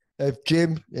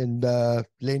 Jim and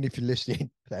Lynn, if you're listening,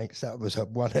 thanks. That was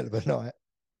one hell of a night.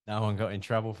 No one got in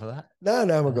trouble for that?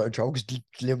 No one got in trouble because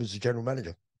Lynn was the general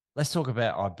manager. Let's talk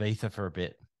about Ibiza for a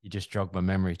bit. You just jogged my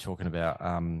memory talking about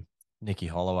Nicky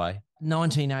Holloway.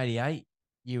 1988,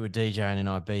 you were DJing in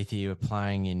Ibiza. You were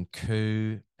playing in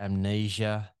Coup,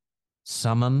 Amnesia,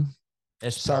 Summum,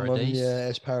 Esparadis. Yeah,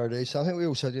 Esparadis. I think we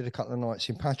also did a couple of nights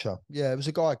in Pacha. Yeah, it was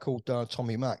a guy called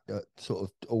Tommy Mack that sort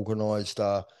of organised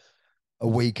a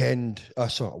week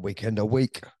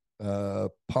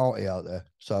party out there.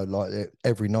 So like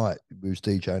every night we was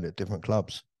DJing at different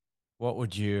clubs. What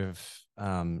would you have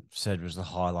said was the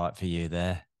highlight for you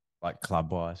there, like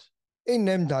club wise? In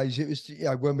them days, it was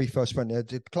when we first went there,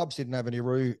 the clubs didn't have any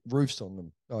roofs on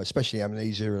them, especially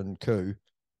Amnesia and Coup,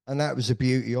 and that was the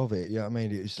beauty of it. You know what I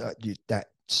mean? It was that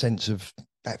sense of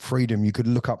that freedom. You could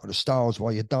look up at the stars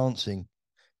while you're dancing.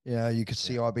 You could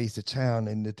see Ibiza town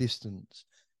in the distance.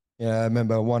 I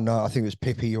remember one night, I think it was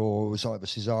Pippi or it was either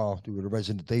Cesar, who were the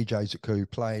resident DJs at Coup,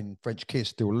 playing French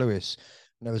Kiss, Dill Lewis.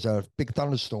 And there was a big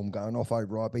thunderstorm going off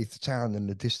over Ibiza town in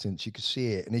the distance. You could see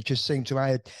it. And it just seemed to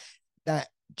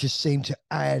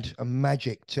add a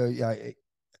magic to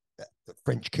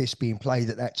French Kiss being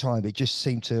played at that time. It just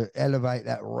seemed to elevate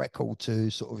that record to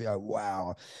sort of,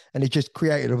 wow. And it just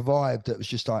created a vibe that was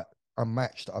just like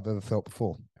unmatched that I've ever felt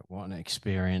before. What an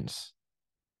experience.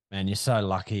 Man, you're so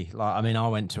lucky. I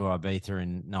went to Ibiza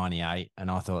in 98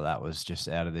 and I thought that was just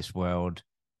out of this world.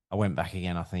 I went back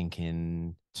again, I think,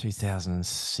 in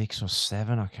 2006 or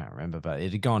 7. I can't remember, but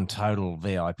it had gone total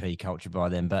VIP culture by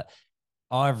then. But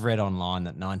I've read online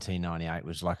that 1998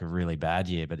 was like a really bad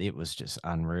year, but it was just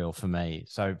unreal for me.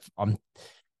 So I'm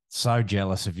so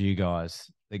jealous of you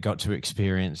guys that got to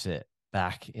experience it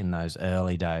back in those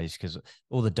early days, because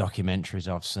all the documentaries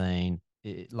I've seen,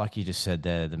 like you just said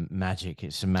there, the magic,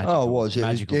 it's a magical. Oh, it was.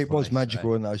 It was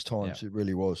magical in those times. Yeah. It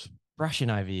really was. Brushing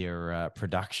over your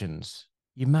productions,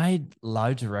 you made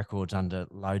loads of records under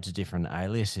loads of different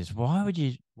aliases. Why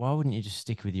wouldn't you just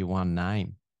stick with your one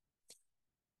name?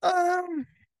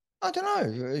 I don't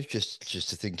know. It's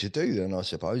just a thing to do then, I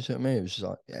suppose. I mean, it was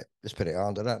like, let's put it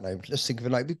under that name. Let's think of a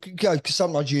name. Because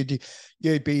sometimes you'd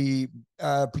be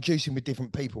producing with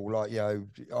different people. Like,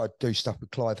 I'd do stuff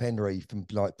with Clive Henry from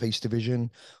like Peace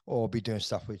Division, or I'd be doing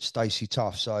stuff with Stacey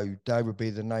Tuff. So they would be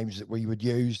the names that we would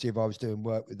use if I was doing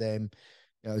work with them,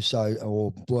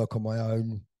 or work on my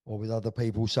own or with other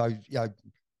people. So,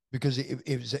 because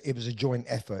it was a joint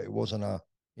effort. It wasn't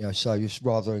so just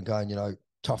rather than going,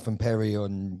 Tuff and Perry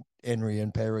on Henry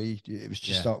and Perry, it was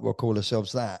just like we'll call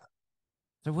ourselves that.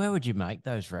 So where would you make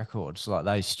those records? Like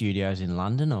those studios in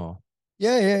London, or?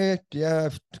 Yeah.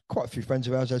 Quite a few friends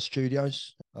of ours had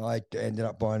studios. I ended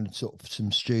up buying sort of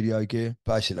some studio gear.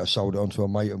 Basically, I sold it on to a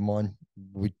mate of mine.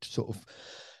 We sort of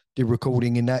did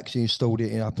recording in that because he installed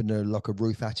it up in like a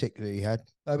roof attic that he had.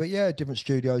 But yeah, different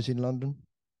studios in London.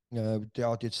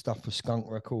 I did stuff for Skunk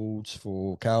Records,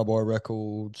 for Cowboy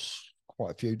Records,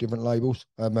 quite a few different labels.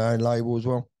 I had my own label as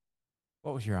well.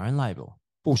 What was your own label?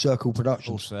 Full Circle Productions.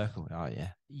 Full Circle. Oh, yeah.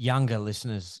 Younger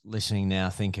listeners listening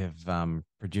now think of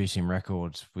producing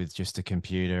records with just a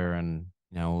computer and,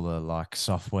 all the like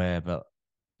software. But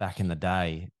back in the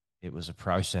day, it was a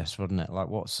process, wasn't it? Like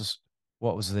what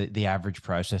was the average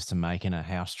process to making a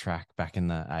house track back in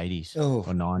the 80s or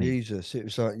 90s? Jesus. It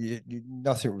was like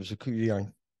nothing was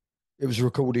it was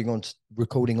recording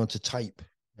onto tape.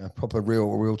 Proper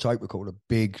real tape recorder,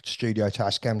 big studio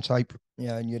Tascam tape.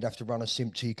 And you'd have to run a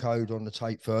SMPTE code on the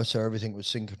tape first, so everything was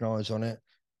synchronized on it.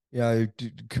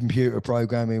 Computer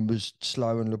programming was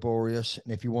slow and laborious,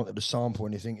 and if you wanted to sample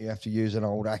anything, you have to use an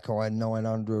old Akai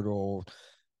 900 or,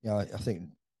 I think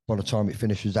by the time it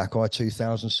finished was Akai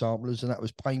 2000 samplers, and that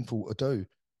was painful to do.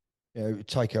 It would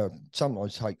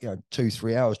sometimes take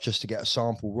 2-3 hours just to get a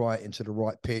sample right into the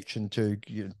right pitch and to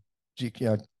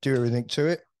do everything to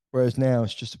it. Whereas now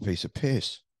it's just a piece of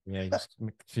piss. Yeah, just a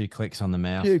few clicks on the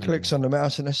mouse. A few clicks on the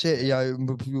mouse and that's it.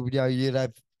 You'd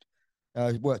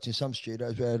have worked in some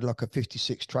studios where had like a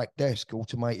 56-track desk,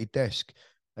 automated desk,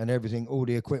 and everything, all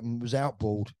the equipment was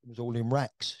outboard. It was all in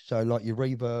racks. So like your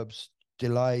reverbs,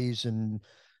 delays and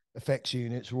effects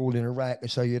units were all in a rack.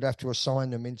 So you'd have to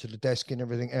assign them into the desk and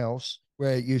everything else,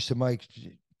 where it used to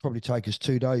probably take us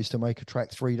 2 days to make a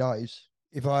track, 3 days.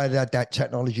 If I had that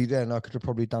technology then, I could have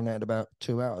probably done that in about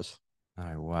 2 hours.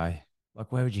 No way.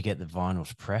 Like, where would you get the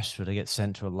vinyls pressed? Would they get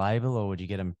sent to a label, or would you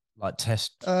get them like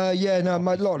test? Yeah, no,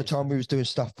 mate, a lot of the copies time we yourself? was doing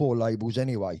stuff for labels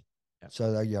anyway. Yep.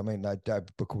 So yeah, I mean,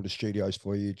 they'd book all the studios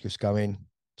for you. Just go in,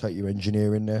 take your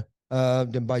engineer in there.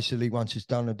 Then basically, once it's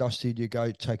done and dusted, you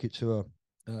go take it to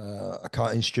a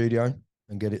cutting studio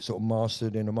and get it sort of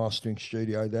mastered in a mastering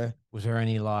studio there. Was there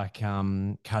any like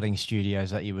cutting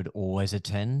studios that you would always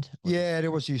attend? Yeah,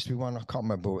 there was used to be one. I can't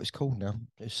remember what it's called now.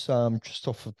 It's just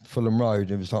off of Fulham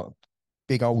Road. It was like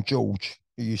big old George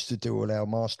who used to do all our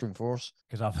mastering for us.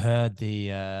 Because I've heard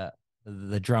the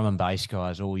drum and bass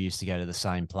guys all used to go to the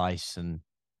same place, and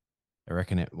I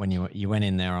reckon it when you went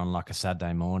in there on like a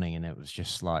Saturday morning, and it was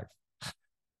just like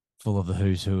full of the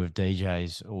who's who of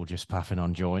DJs, all just puffing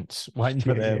on joints, waiting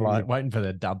for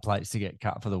their dub plates to get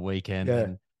cut for the weekend. Yeah.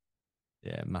 And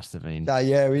yeah, it must have been. No,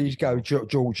 yeah, we used to go.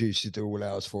 George used to do all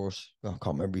ours for us. I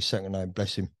can't remember his second name.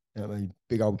 Bless him. You know what I mean,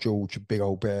 big old George, big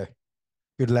old bear,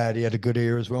 good lad. He had a good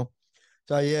ear as well.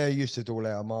 So yeah, he used to do all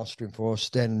our mastering for us.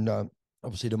 Then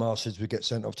obviously the masters would get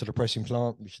sent off to the pressing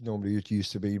plant, which normally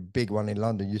used to be a big one in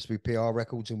London. Used to be PR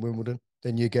Records in Wimbledon.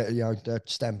 Then you get, they'd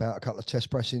stamp out a couple of test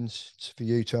pressings for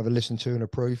you to have a listen to and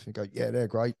approve and go, yeah, they're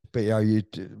great. But,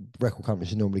 record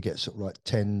companies normally get sort of like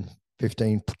 10,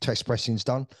 15 test pressings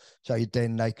done. So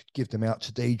then they could give them out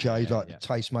to DJs, the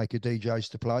tastemaker DJs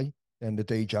to play. Then the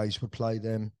DJs would play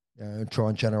them and try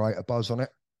and generate a buzz on it.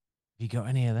 You got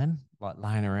any of them like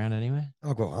laying around anywhere?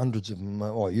 I've got hundreds of them.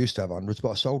 Well, I used to have hundreds,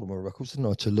 but I sold them on records, didn't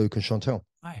I, to Luke and Chantel?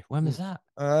 Hey, when was that?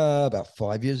 About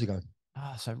 5 years ago.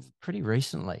 So pretty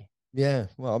recently. Yeah,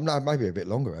 well, no, maybe a bit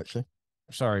longer actually.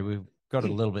 Sorry, we've got a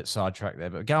little bit sidetracked there,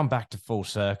 but going back to Full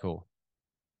Circle.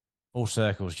 Full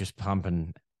Circle's just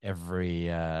pumping every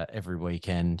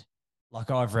weekend. Like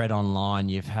I've read online,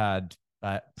 you've had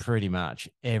pretty much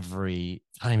every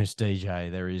famous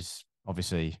DJ. There is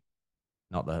obviously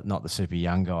not the super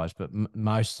young guys, but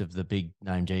most of the big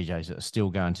name DJs that are still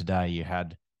going today. You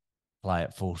had play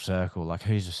at Full Circle. Like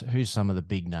who's some of the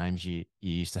big names you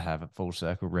used to have at Full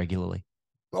Circle regularly?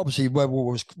 Obviously,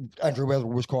 Andrew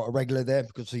Weatherall was quite a regular there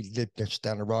because he lived just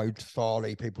down the road.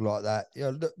 Farley, people like that.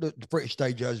 The British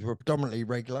DJs were predominantly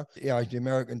regular. The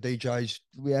American DJs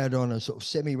we had on a sort of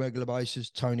semi-regular basis.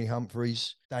 Tony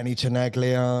Humphries, Danny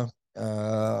Tenaglia,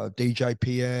 DJ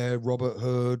Pierre, Robert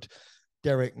Hood,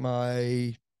 Derek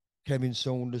May, Kevin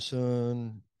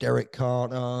Saunderson, Derek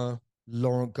Carter,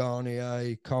 Laurent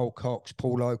Garnier, Cole Cox,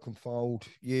 Paul Oakenfold.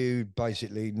 You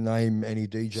basically name any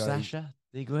DJ. Sasha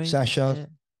Digweed. Sasha.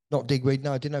 Not Digweed.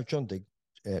 No, I didn't have John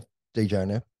DJ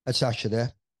now. I had Sasha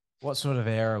there. What sort of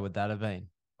era would that have been?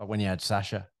 Like when you had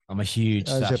Sasha? I'm a huge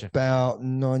Sasha. It was Sasha about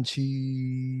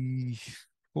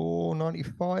 94,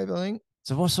 95, I think.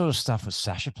 So what sort of stuff was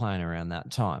Sasha playing around that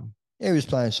time? He was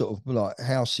playing sort of like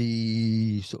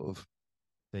housey, sort of.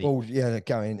 Deep. Well,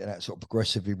 going into that sort of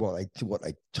progressively, what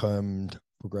they termed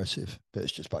progressive, but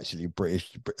it's just basically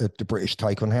the British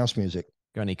take on house music.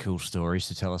 Got any cool stories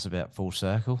to tell us about Full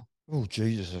Circle? Oh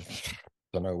Jesus, I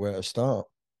don't know where to start.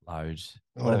 Loads.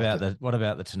 What about the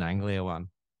Tenaglia one?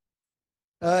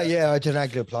 I did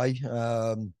Tenaglia play.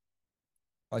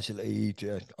 Basically,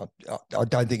 I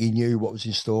don't think he knew what was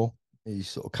in store. He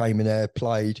sort of came in there,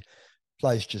 played.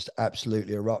 Place just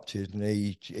absolutely erupted, and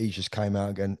he just came out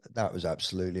again. That was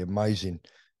absolutely amazing.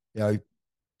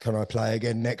 Can I play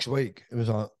again next week? It was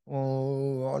like,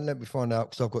 oh, let me find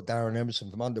out because I've got Darren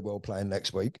Emerson from Underworld playing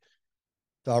next week.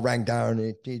 So I rang Darren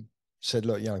and he said,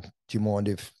 look, do you mind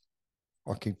if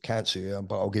I can cancel you,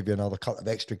 but I'll give you another couple of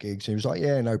extra gigs? And he was like,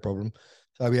 yeah, no problem.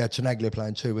 So we had Tenaglia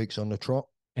playing 2 weeks on the trot.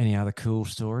 Any other cool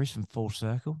stories from Full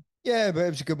Circle? Yeah, but it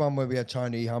was a good one where we had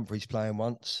Tony Humphries playing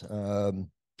once.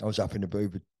 I was up in the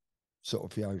booth, sort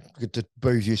of, the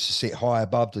booth used to sit high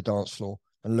above the dance floor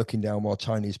and looking down while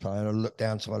Tony's playing. I looked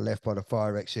down to my left by the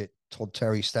fire exit, Todd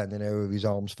Terry standing there with his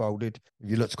arms folded.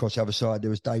 If you looked across the other side, there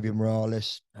was David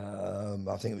Morales.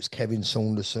 I think it was Kevin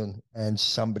Saunderson and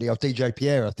somebody else, DJ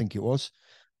Pierre, I think it was.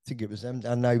 I think it was them.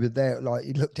 And they were there. Like,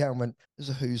 he looked down and went,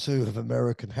 there's a who's who of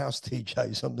American house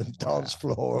DJs on the dance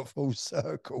floor at Full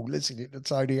Circle listening to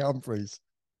Tony Humphries.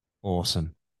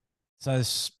 Awesome. So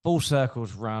Full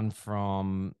Circle's run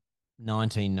from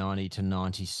 1990 to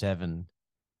 97.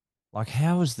 Like,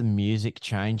 how was the music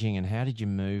changing and how did you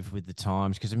move with the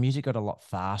times? Because the music got a lot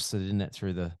faster, didn't it,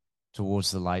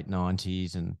 towards the late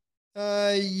 90s? And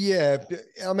I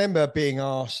remember being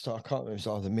asked, I can't remember, it was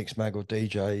either Mix Mag or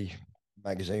DJ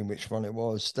Magazine, which one it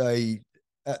was.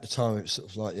 At the time, it was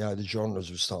sort of like, the genres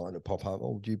were starting to pop up.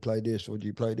 Oh, do you play this? Or do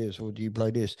you play this? Or do you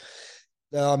play this?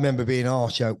 I remember being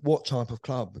asked, what type of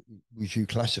club would you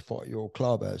classify your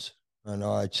club as? And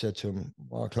I said to him,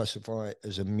 I classify it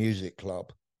as a music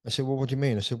club. I said, well, what do you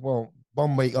mean? I said, well,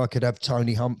 one week I could have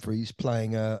Tony Humphries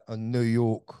playing a New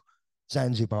York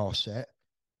Zanzibar set,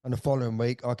 and the following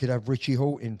week I could have Richie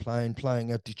Hawtin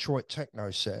playing a Detroit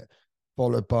techno set,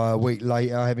 followed by a week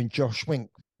later having Josh Wink.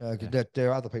 There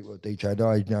are other people at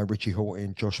DJ. Richie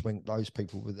Hawtin, Josh Wink, those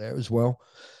people were there as well.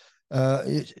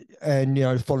 And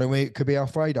the following week it could be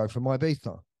Alfredo from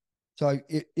Ibiza. So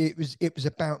it was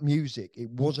about music. It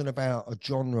wasn't about a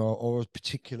genre or a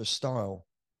particular style.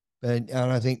 And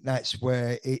I think that's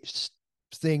where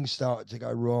things started to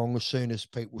go wrong as soon as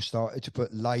people started to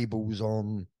put labels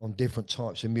on different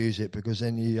types of music, because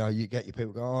then you get your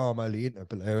people go, oh, I'm only into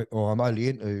Balearic, or I'm only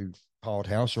into hard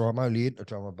house, or I'm only into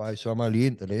drum and bass, or I'm only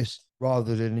into this,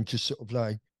 rather than just sort of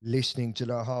like listening to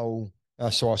the whole.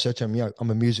 So I said to him, I'm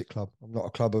a music club. I'm not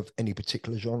a club of any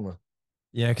particular genre.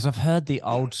 Yeah, because I've heard the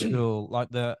old school, like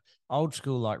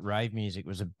rave music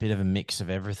was a bit of a mix of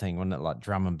everything, wasn't it? Like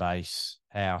drum and bass,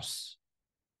 house,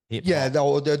 hip hop. Yeah,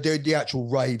 the actual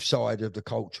rave side of the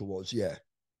culture was, yeah.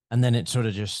 And then it sort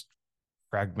of just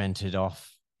fragmented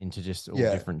off into just all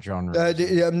different genres.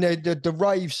 The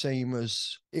rave scene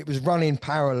was running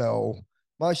parallel.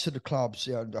 Most of the clubs,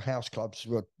 the house clubs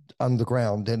were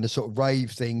underground, and the sort of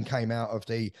rave thing came out of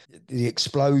the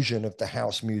explosion of the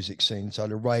house music scene. So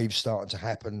the rave started to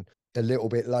happen a little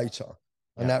bit later,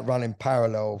 and that running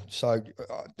parallel. So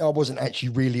I wasn't actually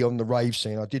really on the rave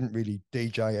scene. I didn't really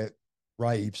DJ at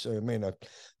raves. I mean,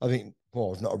 I think,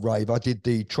 well, it's not a rave. I did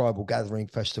the Tribal Gathering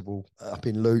Festival up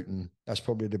in Luton. That's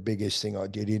probably the biggest thing I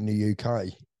did in the UK.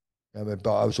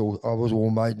 But I was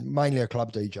mainly a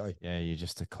club DJ. Yeah, you're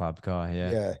just a club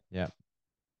guy. Yeah.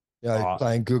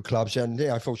 Playing good clubs, and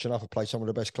fortunate enough, I played some of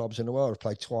the best clubs in the world. I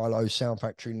played Twilo, Sound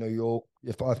Factory, New York.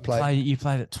 You played at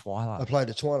Twilight. I played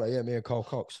at Twilight, me and Carl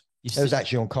Cox. It was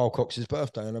actually on Carl Cox's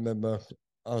birthday, and I remember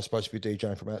I was supposed to be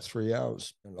DJing for about 3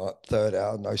 hours. And like third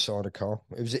hour, no sign of Carl.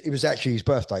 It was actually his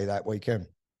birthday that weekend.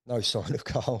 No sign of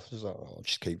Carl. I was like, I'll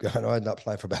just keep going. I ended up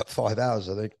playing for about 5 hours,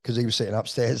 I think, because he was sitting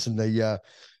upstairs in the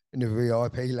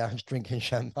VIP lounge drinking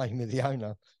champagne with the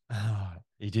owner. Oh,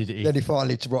 he did. Then he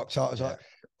finally rocked up. I was like,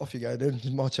 off you go then. It's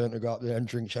my turn to go up there and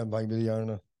drink champagne with the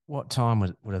owner. What time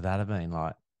would that have been?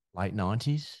 Like late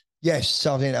 90s? Yes,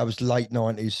 I think that was late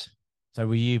 90s. So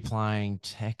were you playing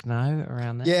techno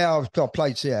around there? Yeah, I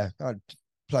played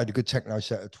a good techno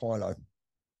set at Twilight.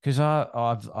 Because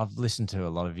I've listened to a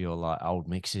lot of your like old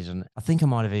mixes, and I think I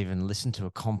might have even listened to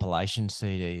a compilation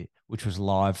CD which was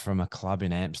live from a club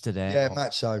in Amsterdam. Yeah,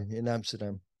 Matzo in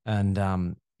Amsterdam.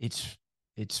 And it's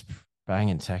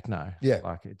banging techno. Yeah,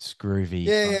 like it's groovy.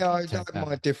 Yeah, I had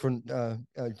my different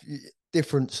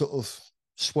sort of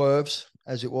swerves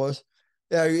as it was.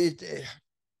 Yeah,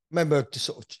 remember just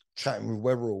sort of chatting with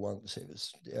Webberall once. It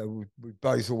was we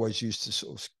both always used to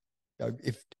sort of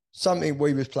if something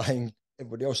we was playing,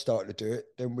 everybody else started to do it,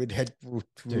 then we'd head. We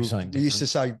used to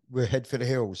say we'd head for the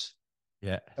hills.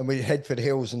 Yeah, and we'd head for the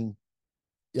hills and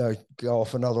go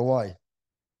off another way,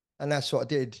 and that's what I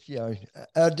did.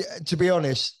 To be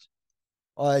honest,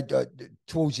 I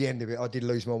towards the end of it, I did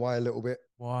lose my way a little bit.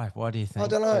 Why? Why do you think? I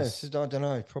don't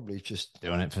know. Probably just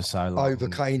doing it for so long,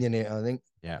 overcaning it. I think.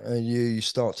 Yeah, and you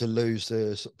start to lose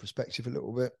the sort of perspective a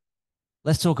little bit.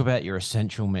 Let's talk about your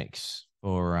essential mix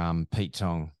for Pete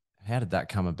Tong. How did that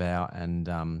come about? And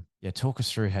talk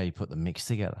us through how you put the mix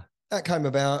together. That came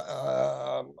about.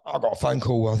 I got a phone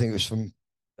call. I think it was from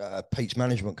Pete's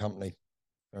management company.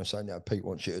 And saying, Pete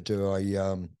wants you to do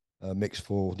a mix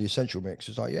for the essential mix.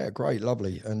 It's like, yeah, great,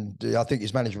 lovely. And I think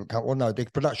his management company, the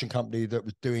production company that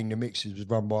was doing the mixes was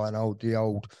run by the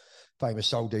old famous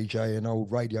soul DJ and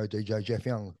old radio DJ, Jeff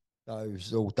Young. So it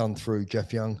was all done through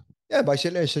Jeff Young. Yeah,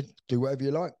 basically, I said, do whatever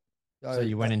you like. So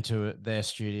you went into their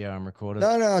studio and recorded?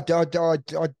 No, I can't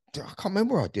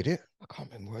remember where I did it. I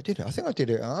think I did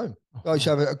it at home. Most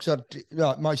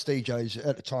DJs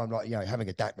at the time, having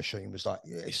a DAT machine was like,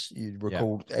 yes, you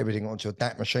record everything onto a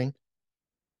DAT machine,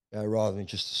 rather than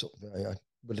just sort of,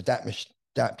 with a DAT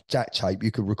tape, you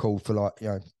could record for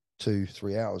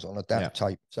 2-3 hours on a DAT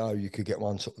tape, so you could get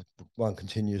one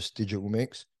continuous digital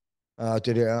mix. I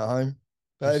did it at home,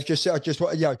 but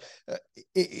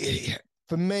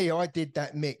for me, I did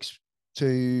that mix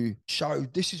to show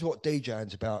this is what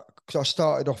DJing's about, because I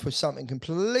started off with something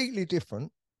completely different,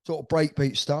 sort of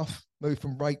breakbeat stuff, moved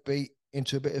from breakbeat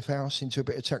into a bit of house, into a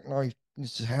bit of techno,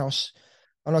 into house,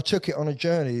 and I took it on a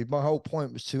journey. My whole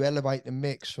point was to elevate the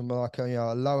mix from a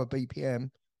lower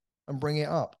BPM and bring it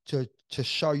up to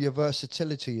show your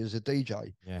versatility as a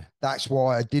DJ. Yeah, that's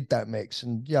why I did that mix,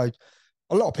 and a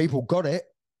lot of people got it,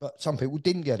 but some people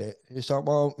didn't get it. It's like,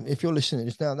 well, if you're listening to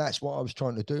this now, that's what I was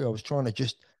trying to do. I was trying to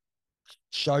just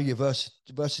show your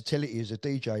versatility as a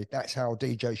DJ. That's how a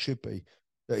DJ should be.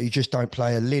 that you just don't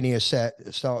play a linear set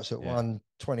that starts at Yeah.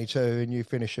 122 and you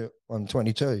finish at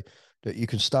 122. That you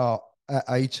can start at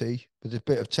 80 with a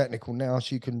bit of technical now,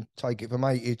 so you can take it from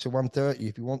 80 to 130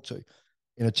 if you want to,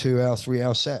 in a 2 hour, 3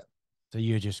 hour set. So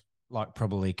you're just like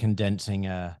probably condensing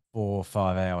a 4 or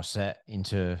 5 hour set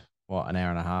into what, an hour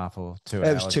and a half or 2 hours?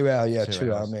 It was 2 hour, yeah, 2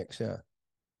 2 hour hours. mix, yeah.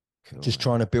 Cool, Just man.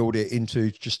 trying to build it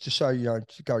into, just to show,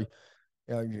 to go,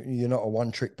 you're not a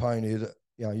one trick pony, that,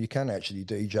 you can actually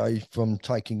DJ from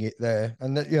taking it there.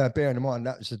 And that, bearing in mind,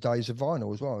 that was the days of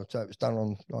vinyl as well. So it was done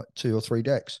on like 2 or 3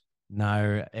 decks.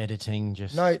 No editing,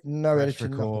 just No press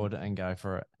editing, record nothing. and go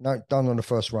for it. No, done on the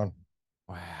first run.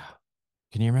 Wow.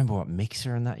 Can you remember what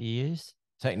mixer and that you used?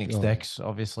 Technics Oh. decks,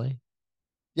 obviously.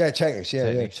 Yeah, Technics,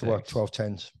 Technics to work decks.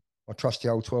 1210s. I trust the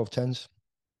old 1210s.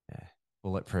 Yeah.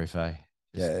 Bulletproof, eh?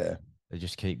 Yeah. They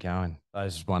just keep going.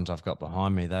 Those ones I've got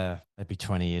behind me, they'd be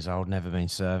 20 years old, never been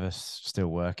serviced, still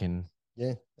working.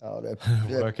 Yeah. Oh,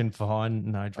 Working fine,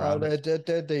 no drama.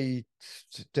 they're the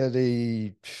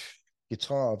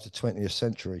guitar of the 20th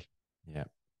century. Yeah.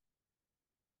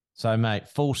 So, mate,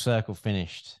 full circle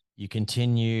finished. You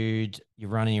continued, you're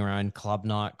running your own club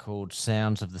night called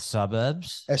Sounds of the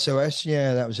Suburbs. SOS,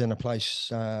 yeah, that was in a place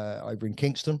over in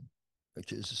Kingston,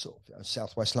 which is sort of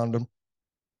southwest London.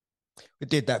 We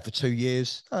did that for 2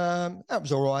 years. That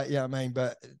was all right, yeah, I mean,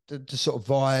 but the sort of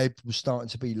vibe was starting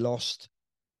to be lost.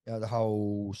 The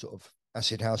whole sort of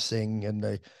acid house thing and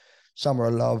the Summer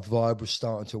of Love vibe was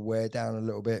starting to wear down a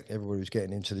little bit. Everybody was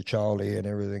getting into the Charlie and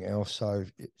everything else, so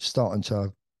it's starting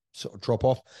to sort of drop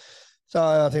off. So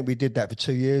I think we did that for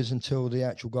 2 years until the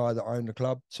actual guy that owned the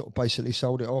club sort of basically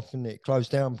sold it off and it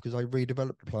closed down because they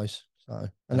redeveloped the place. So,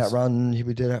 and that run,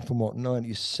 we did that from what,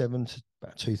 97 to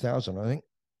about 2000, I think.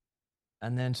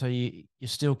 And then so you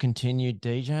still continued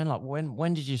DJing? Like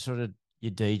when did you sort of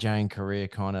your DJing career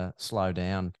kind of slow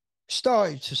down?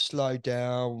 Started to slow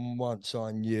down once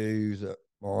I knew that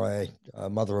my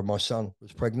mother of my son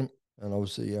was pregnant, and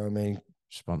obviously,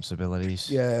 Responsibilities.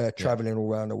 yeah, traveling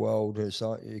all around the world. It's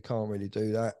like you can't really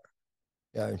do that.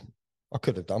 I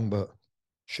could have done, but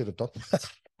should have done,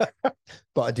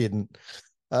 but I didn't.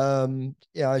 So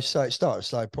it started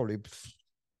slow, probably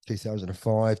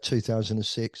 2005,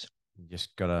 2006. You just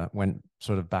went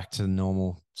sort of back to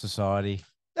normal society.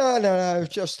 No,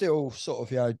 just still sort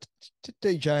of,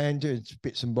 DJing, doing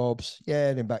bits and bobs. Yeah,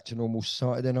 and then back to normal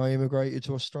society. Then I immigrated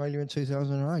to Australia in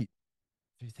 2008.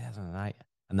 2008.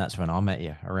 And that's when I met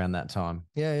you, around that time.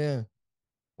 Yeah.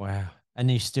 Wow. And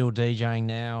you're still DJing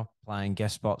now, playing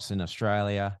guest spots in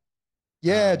Australia?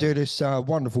 Yeah, do this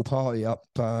wonderful party up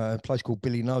a place called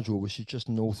Billy Nudgel, which is just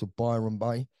north of Byron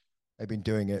Bay. They've been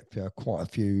doing it for quite a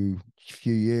few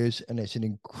years, and it's an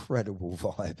incredible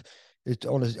vibe. It's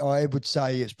honestly, I would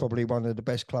say it's probably one of the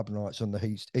best club nights on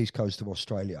the east coast of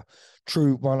Australia.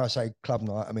 True, when I say club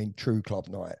night, I mean true club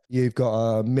night. You've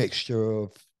got a mixture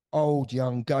of old,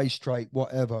 young, gay, straight,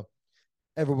 whatever.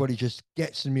 Everybody just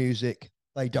gets the music,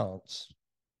 they dance,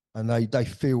 and they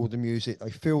feel the music, they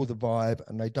feel the vibe,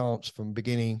 and they dance from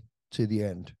beginning to the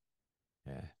end.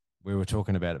 Yeah, we were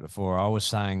talking about it before. I was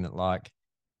saying that like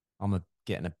I'm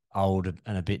getting old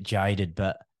and a bit jaded,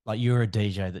 but like you're a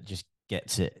DJ that just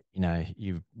gets it.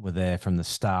 You were there from the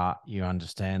start. You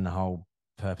understand the whole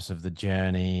purpose of the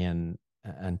journey and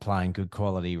playing good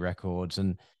quality records.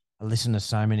 And I listen to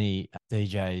so many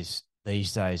DJs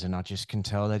these days, and I just can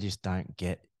tell they just don't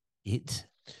get it.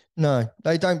 No,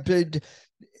 they don't.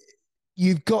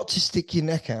 You've got to stick your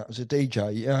neck out as a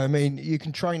DJ. I mean, you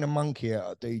can train a monkey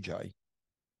out of DJ.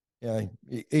 You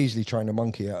easily train a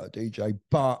monkey out of DJ,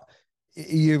 but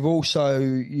you've also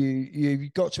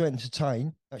you've got to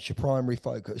entertain. That's your primary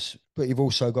focus, but you've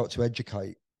also got to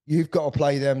educate. You've got to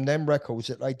play them records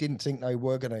that they didn't think they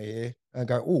were going to hear and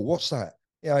go, oh, what's that?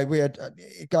 We had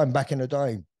going back in the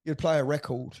day, you'd play a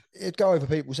record, it'd go over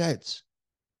people's heads.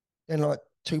 Then like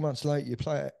 2 months later, you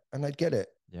play it and they'd get it.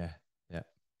 Yeah.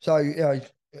 So,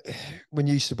 when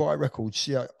you used to buy records,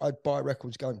 I'd buy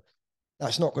records going,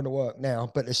 that's not going to work now,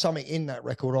 but there's something in that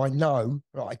record I know,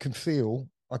 that I can feel,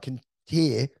 I can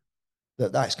hear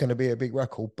that's going to be a big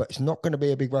record, but it's not going to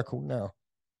be a big record now.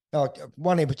 Now,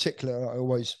 one in particular,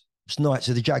 it's Knights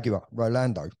of the Jaguar,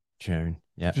 Rolando. Tune,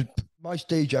 yeah. Most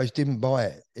DJs didn't buy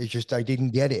it. It's just they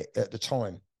didn't get it at the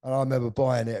time. And I remember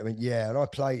buying it, and I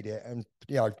played it, and,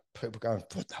 people going,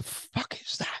 what the fuck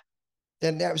is that?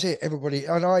 Then that was it. Everybody,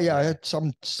 and I had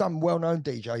some well-known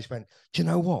DJs went, do you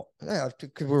know what?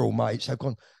 Because we're all mates. They've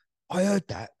gone, I heard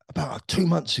that about 2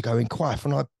 months ago in Quife,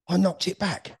 and I knocked it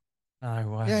back. No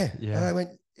way. Yeah. And I went,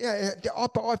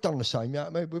 but I've done the same.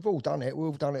 We've all done it. We've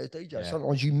all done it as DJs. Yeah.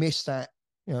 Sometimes you miss that,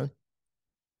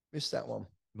 miss that one.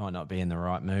 might not be in the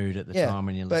right mood at the Yeah, time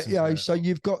when you but listen to it. so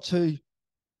you've got to,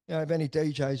 if any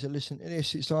DJs are listening to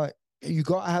this, it's like you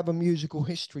got to have a musical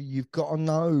history. You've got to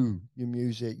know your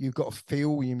music. You've got to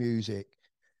feel your music.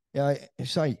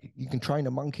 Say you can train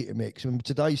a monkey to mix. And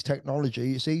today's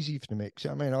technology, it's easy for the mix.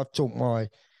 I mean, I've taught my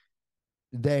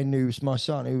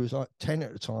son, who was like 10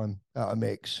 at the time, how to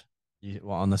mix.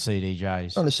 On the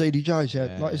CDJs? On the CDJs, yeah.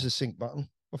 Like, Yeah. there's a sync button.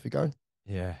 Off you go.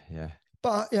 Yeah, yeah.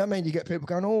 But, I mean, you get people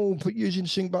going, oh, but using the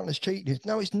sync button is cheating.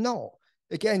 No, it's not.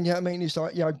 Again, I mean, it's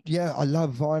like, yeah, I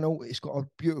love vinyl. It's got a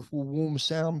beautiful, warm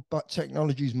sound, but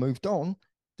technology's moved on.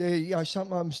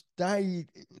 Sometimes the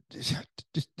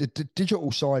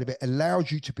digital side of it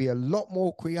allows you to be a lot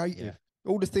more creative. Yeah.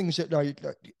 All the things that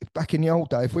back in the old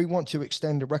day, if we want to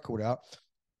extend a record out,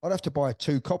 I'd have to buy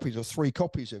 2 copies or 3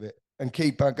 copies of it and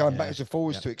keep going backwards and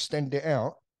forwards to extend it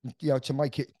out, to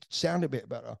make it sound a bit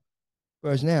better.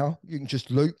 Whereas now you can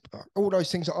just loop all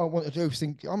those things that I want to do.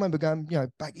 I remember going,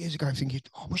 back years ago thinking,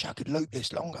 I wish I could loop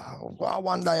this longer. Well,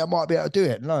 one day I might be able to do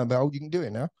it. No, but you can do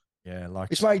it now. Yeah,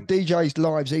 it's made DJs'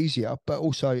 lives easier, but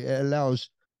also it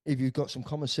allows, if you've got some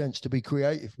common sense, to be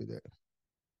creative with it.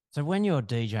 So when you're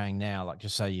DJing now, like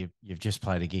just say you've just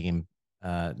played a gig in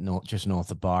just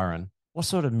north of Byron, what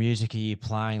sort of music are you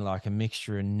playing? Like a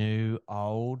mixture of new,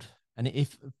 old, and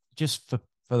if just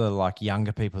for the like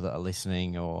younger people that are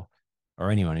listening or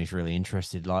anyone who's really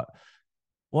interested, like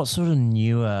what sort of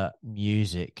newer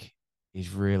music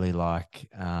is really like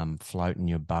floating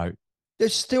your boat?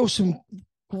 There's still some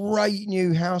great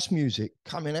new house music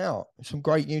coming out, some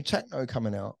great new techno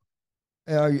coming out.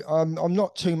 I'm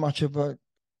not too much of a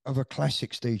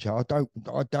classics DJ.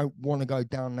 I don't want to go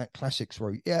down that classics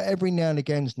route. Yeah, every now and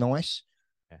again's nice,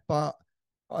 but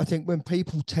I think when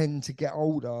people tend to get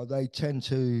older, they tend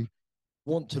to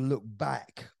want to look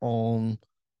back on,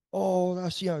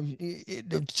 that's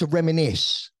to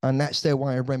reminisce, and that's their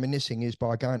way of reminiscing is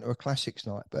by going to a classics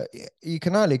night. But you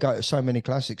can only go to so many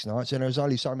classics nights, and there's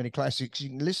only so many classics you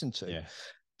can listen to. Yeah.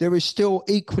 There is still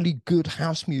equally good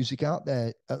house music out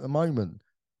there at the moment.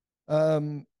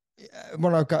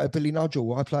 When I go to Billy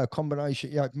Nudgel, I play a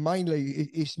combination. Mainly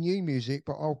it's new music,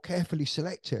 but I'll carefully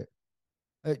select it.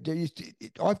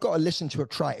 I've got to listen to a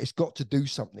track. It's got to do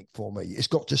something for me. It's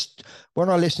got to, when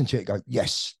I listen to it, go,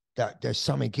 yes, that there's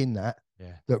something in that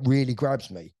that really grabs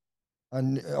me,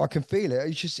 and I can feel it.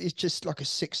 It's just like a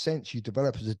sixth sense you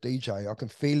develop as a DJ. I can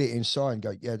feel it inside and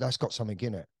go, yeah, that's got something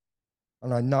in it,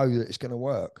 and I know that it's going to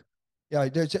work.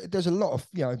 There's a lot of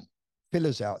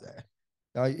fillers out there.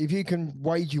 If you can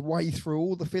wade your way through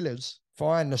all the fillers,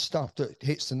 find the stuff that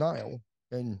hits the nail,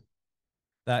 then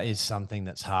that is something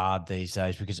that's hard these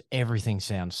days because everything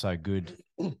sounds so good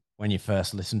when you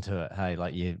first listen to it. Hey,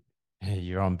 like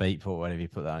you're on Beatport, whatever, you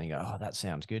put that on and you go, oh, that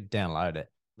sounds good. Download it,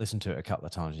 listen to it a couple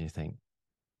of times, and you think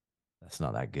that's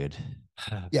not that good.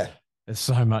 Yeah, there's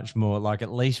so much more. Like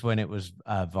at least when it was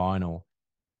vinyl,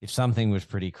 if something was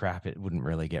pretty crap, it wouldn't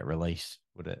really get released,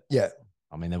 would it? Yeah.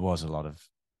 I mean, there was a lot of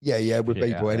with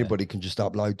people, anybody can just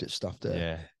upload that stuff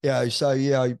there. Yeah.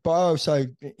 So but also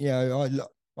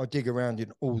I dig around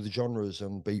in all the genres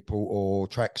and Beatport or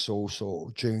Traxsource or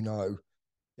Juno.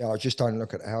 I just don't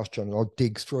look at the house genre. I'll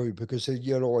dig through because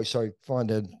you'll always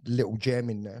find a little gem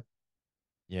in there.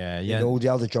 Yeah. In all the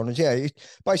other genres.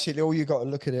 Basically all you got to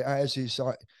look at it as is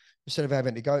like, instead of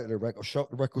having to go to the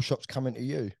record shop's coming to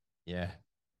you. Yeah.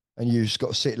 And you just got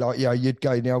to sit like, you'd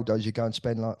go in the old days, you'd go and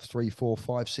spend like 3, 4,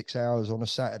 5, 6 hours on a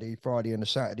Friday and a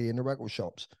Saturday in the record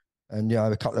shops, and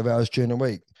a couple of hours during the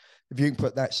week. If you can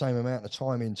put that same amount of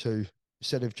time into,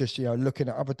 instead of just looking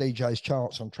at other DJs'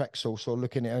 charts on Traxsource or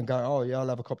looking at it and going, oh yeah, I'll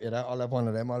have a copy of that, I'll have one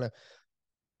of them, go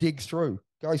through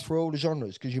all the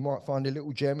genres, because you might find a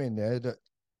little gem in there that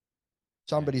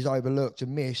somebody's overlooked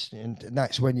and missed, and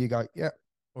that's when you go, yeah.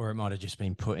 Or it might have just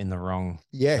been put in the wrong.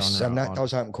 Yes, and that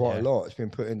does happen quite a lot. It's been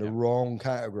put in the wrong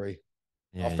category.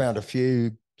 I found a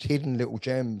few hidden little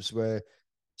gems where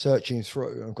searching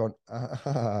through, I've gone,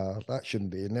 that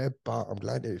shouldn't be in there, but I'm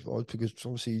glad it was, because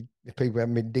obviously if people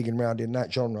haven't been digging around in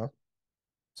that genre.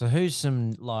 So who's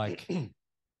some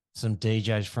some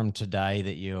DJs from today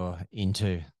that you're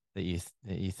into that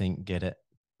you think get it?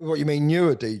 What you mean,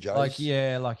 newer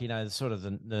DJs? Like sort of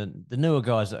the newer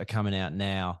guys that are coming out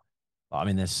now. I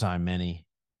mean, there's so many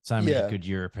good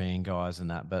European guys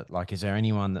and that, but like, is there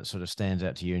anyone that sort of stands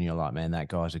out to you and you're like, man, that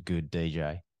guy's a good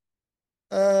DJ?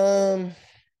 I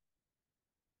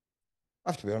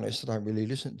have to be honest, I don't really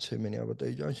listen to too many other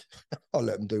DJs. I'll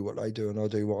let them do what they do and I'll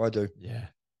do what I do. Yeah.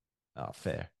 Oh,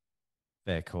 fair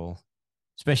call.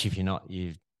 Especially if you're not,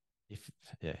 if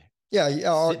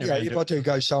I do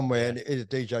go somewhere and the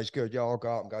DJ's good, I'll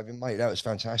go up and go, mate, that was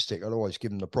fantastic. I'll always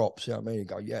give them the props. You know what I mean? And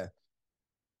go, yeah.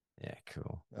 Yeah,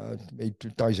 cool.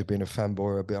 Days of being a fanboy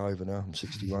are a bit over now. I'm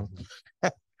 61.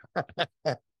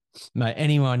 Mate,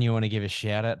 anyone you want to give a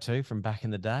shout out to from back in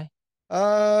the day?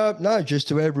 No, just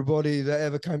to everybody that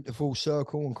ever came to Full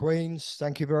Circle and Queens.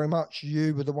 Thank you very much.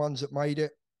 You were the ones that made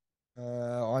it.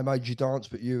 I made you dance,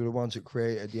 but you were the ones that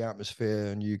created the atmosphere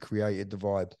and you created the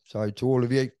vibe. So to all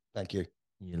of you, thank you.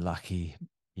 You lucky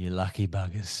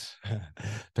buggers.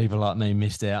 People like me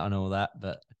missed out on all that,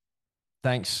 but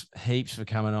thanks heaps for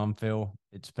coming on, Phil.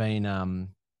 It's been a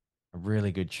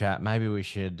really good chat. Maybe we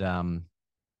should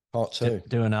Part 2.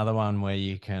 do another one where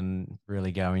you can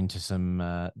really go into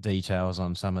some details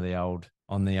on some of the old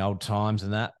times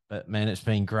and that. But man, it's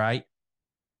been great.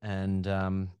 And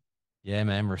yeah,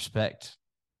 man, respect.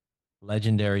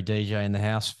 Legendary DJ in the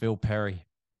house, Phil Perry.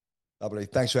 Lovely.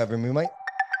 Thanks for having me, mate.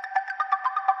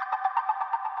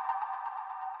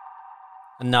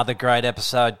 Another great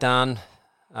episode done.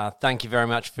 Thank you very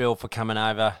much, Phil, for coming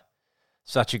over.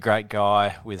 Such a great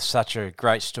guy with such a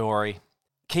great story.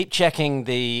 Keep checking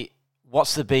the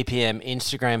What's the BPM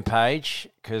Instagram page,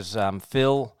 because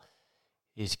Phil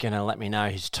is going to let me know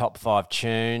his top 5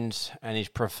 tunes and his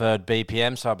preferred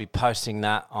BPM, so I'll be posting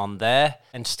that on there.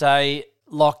 And stay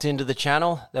locked into the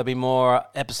channel. There'll be more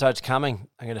episodes coming.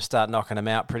 I'm going to start knocking them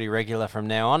out pretty regular from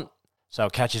now on. So I'll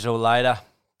catch you all later.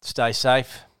 Stay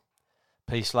safe.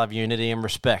 Peace, love, unity, and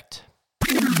respect.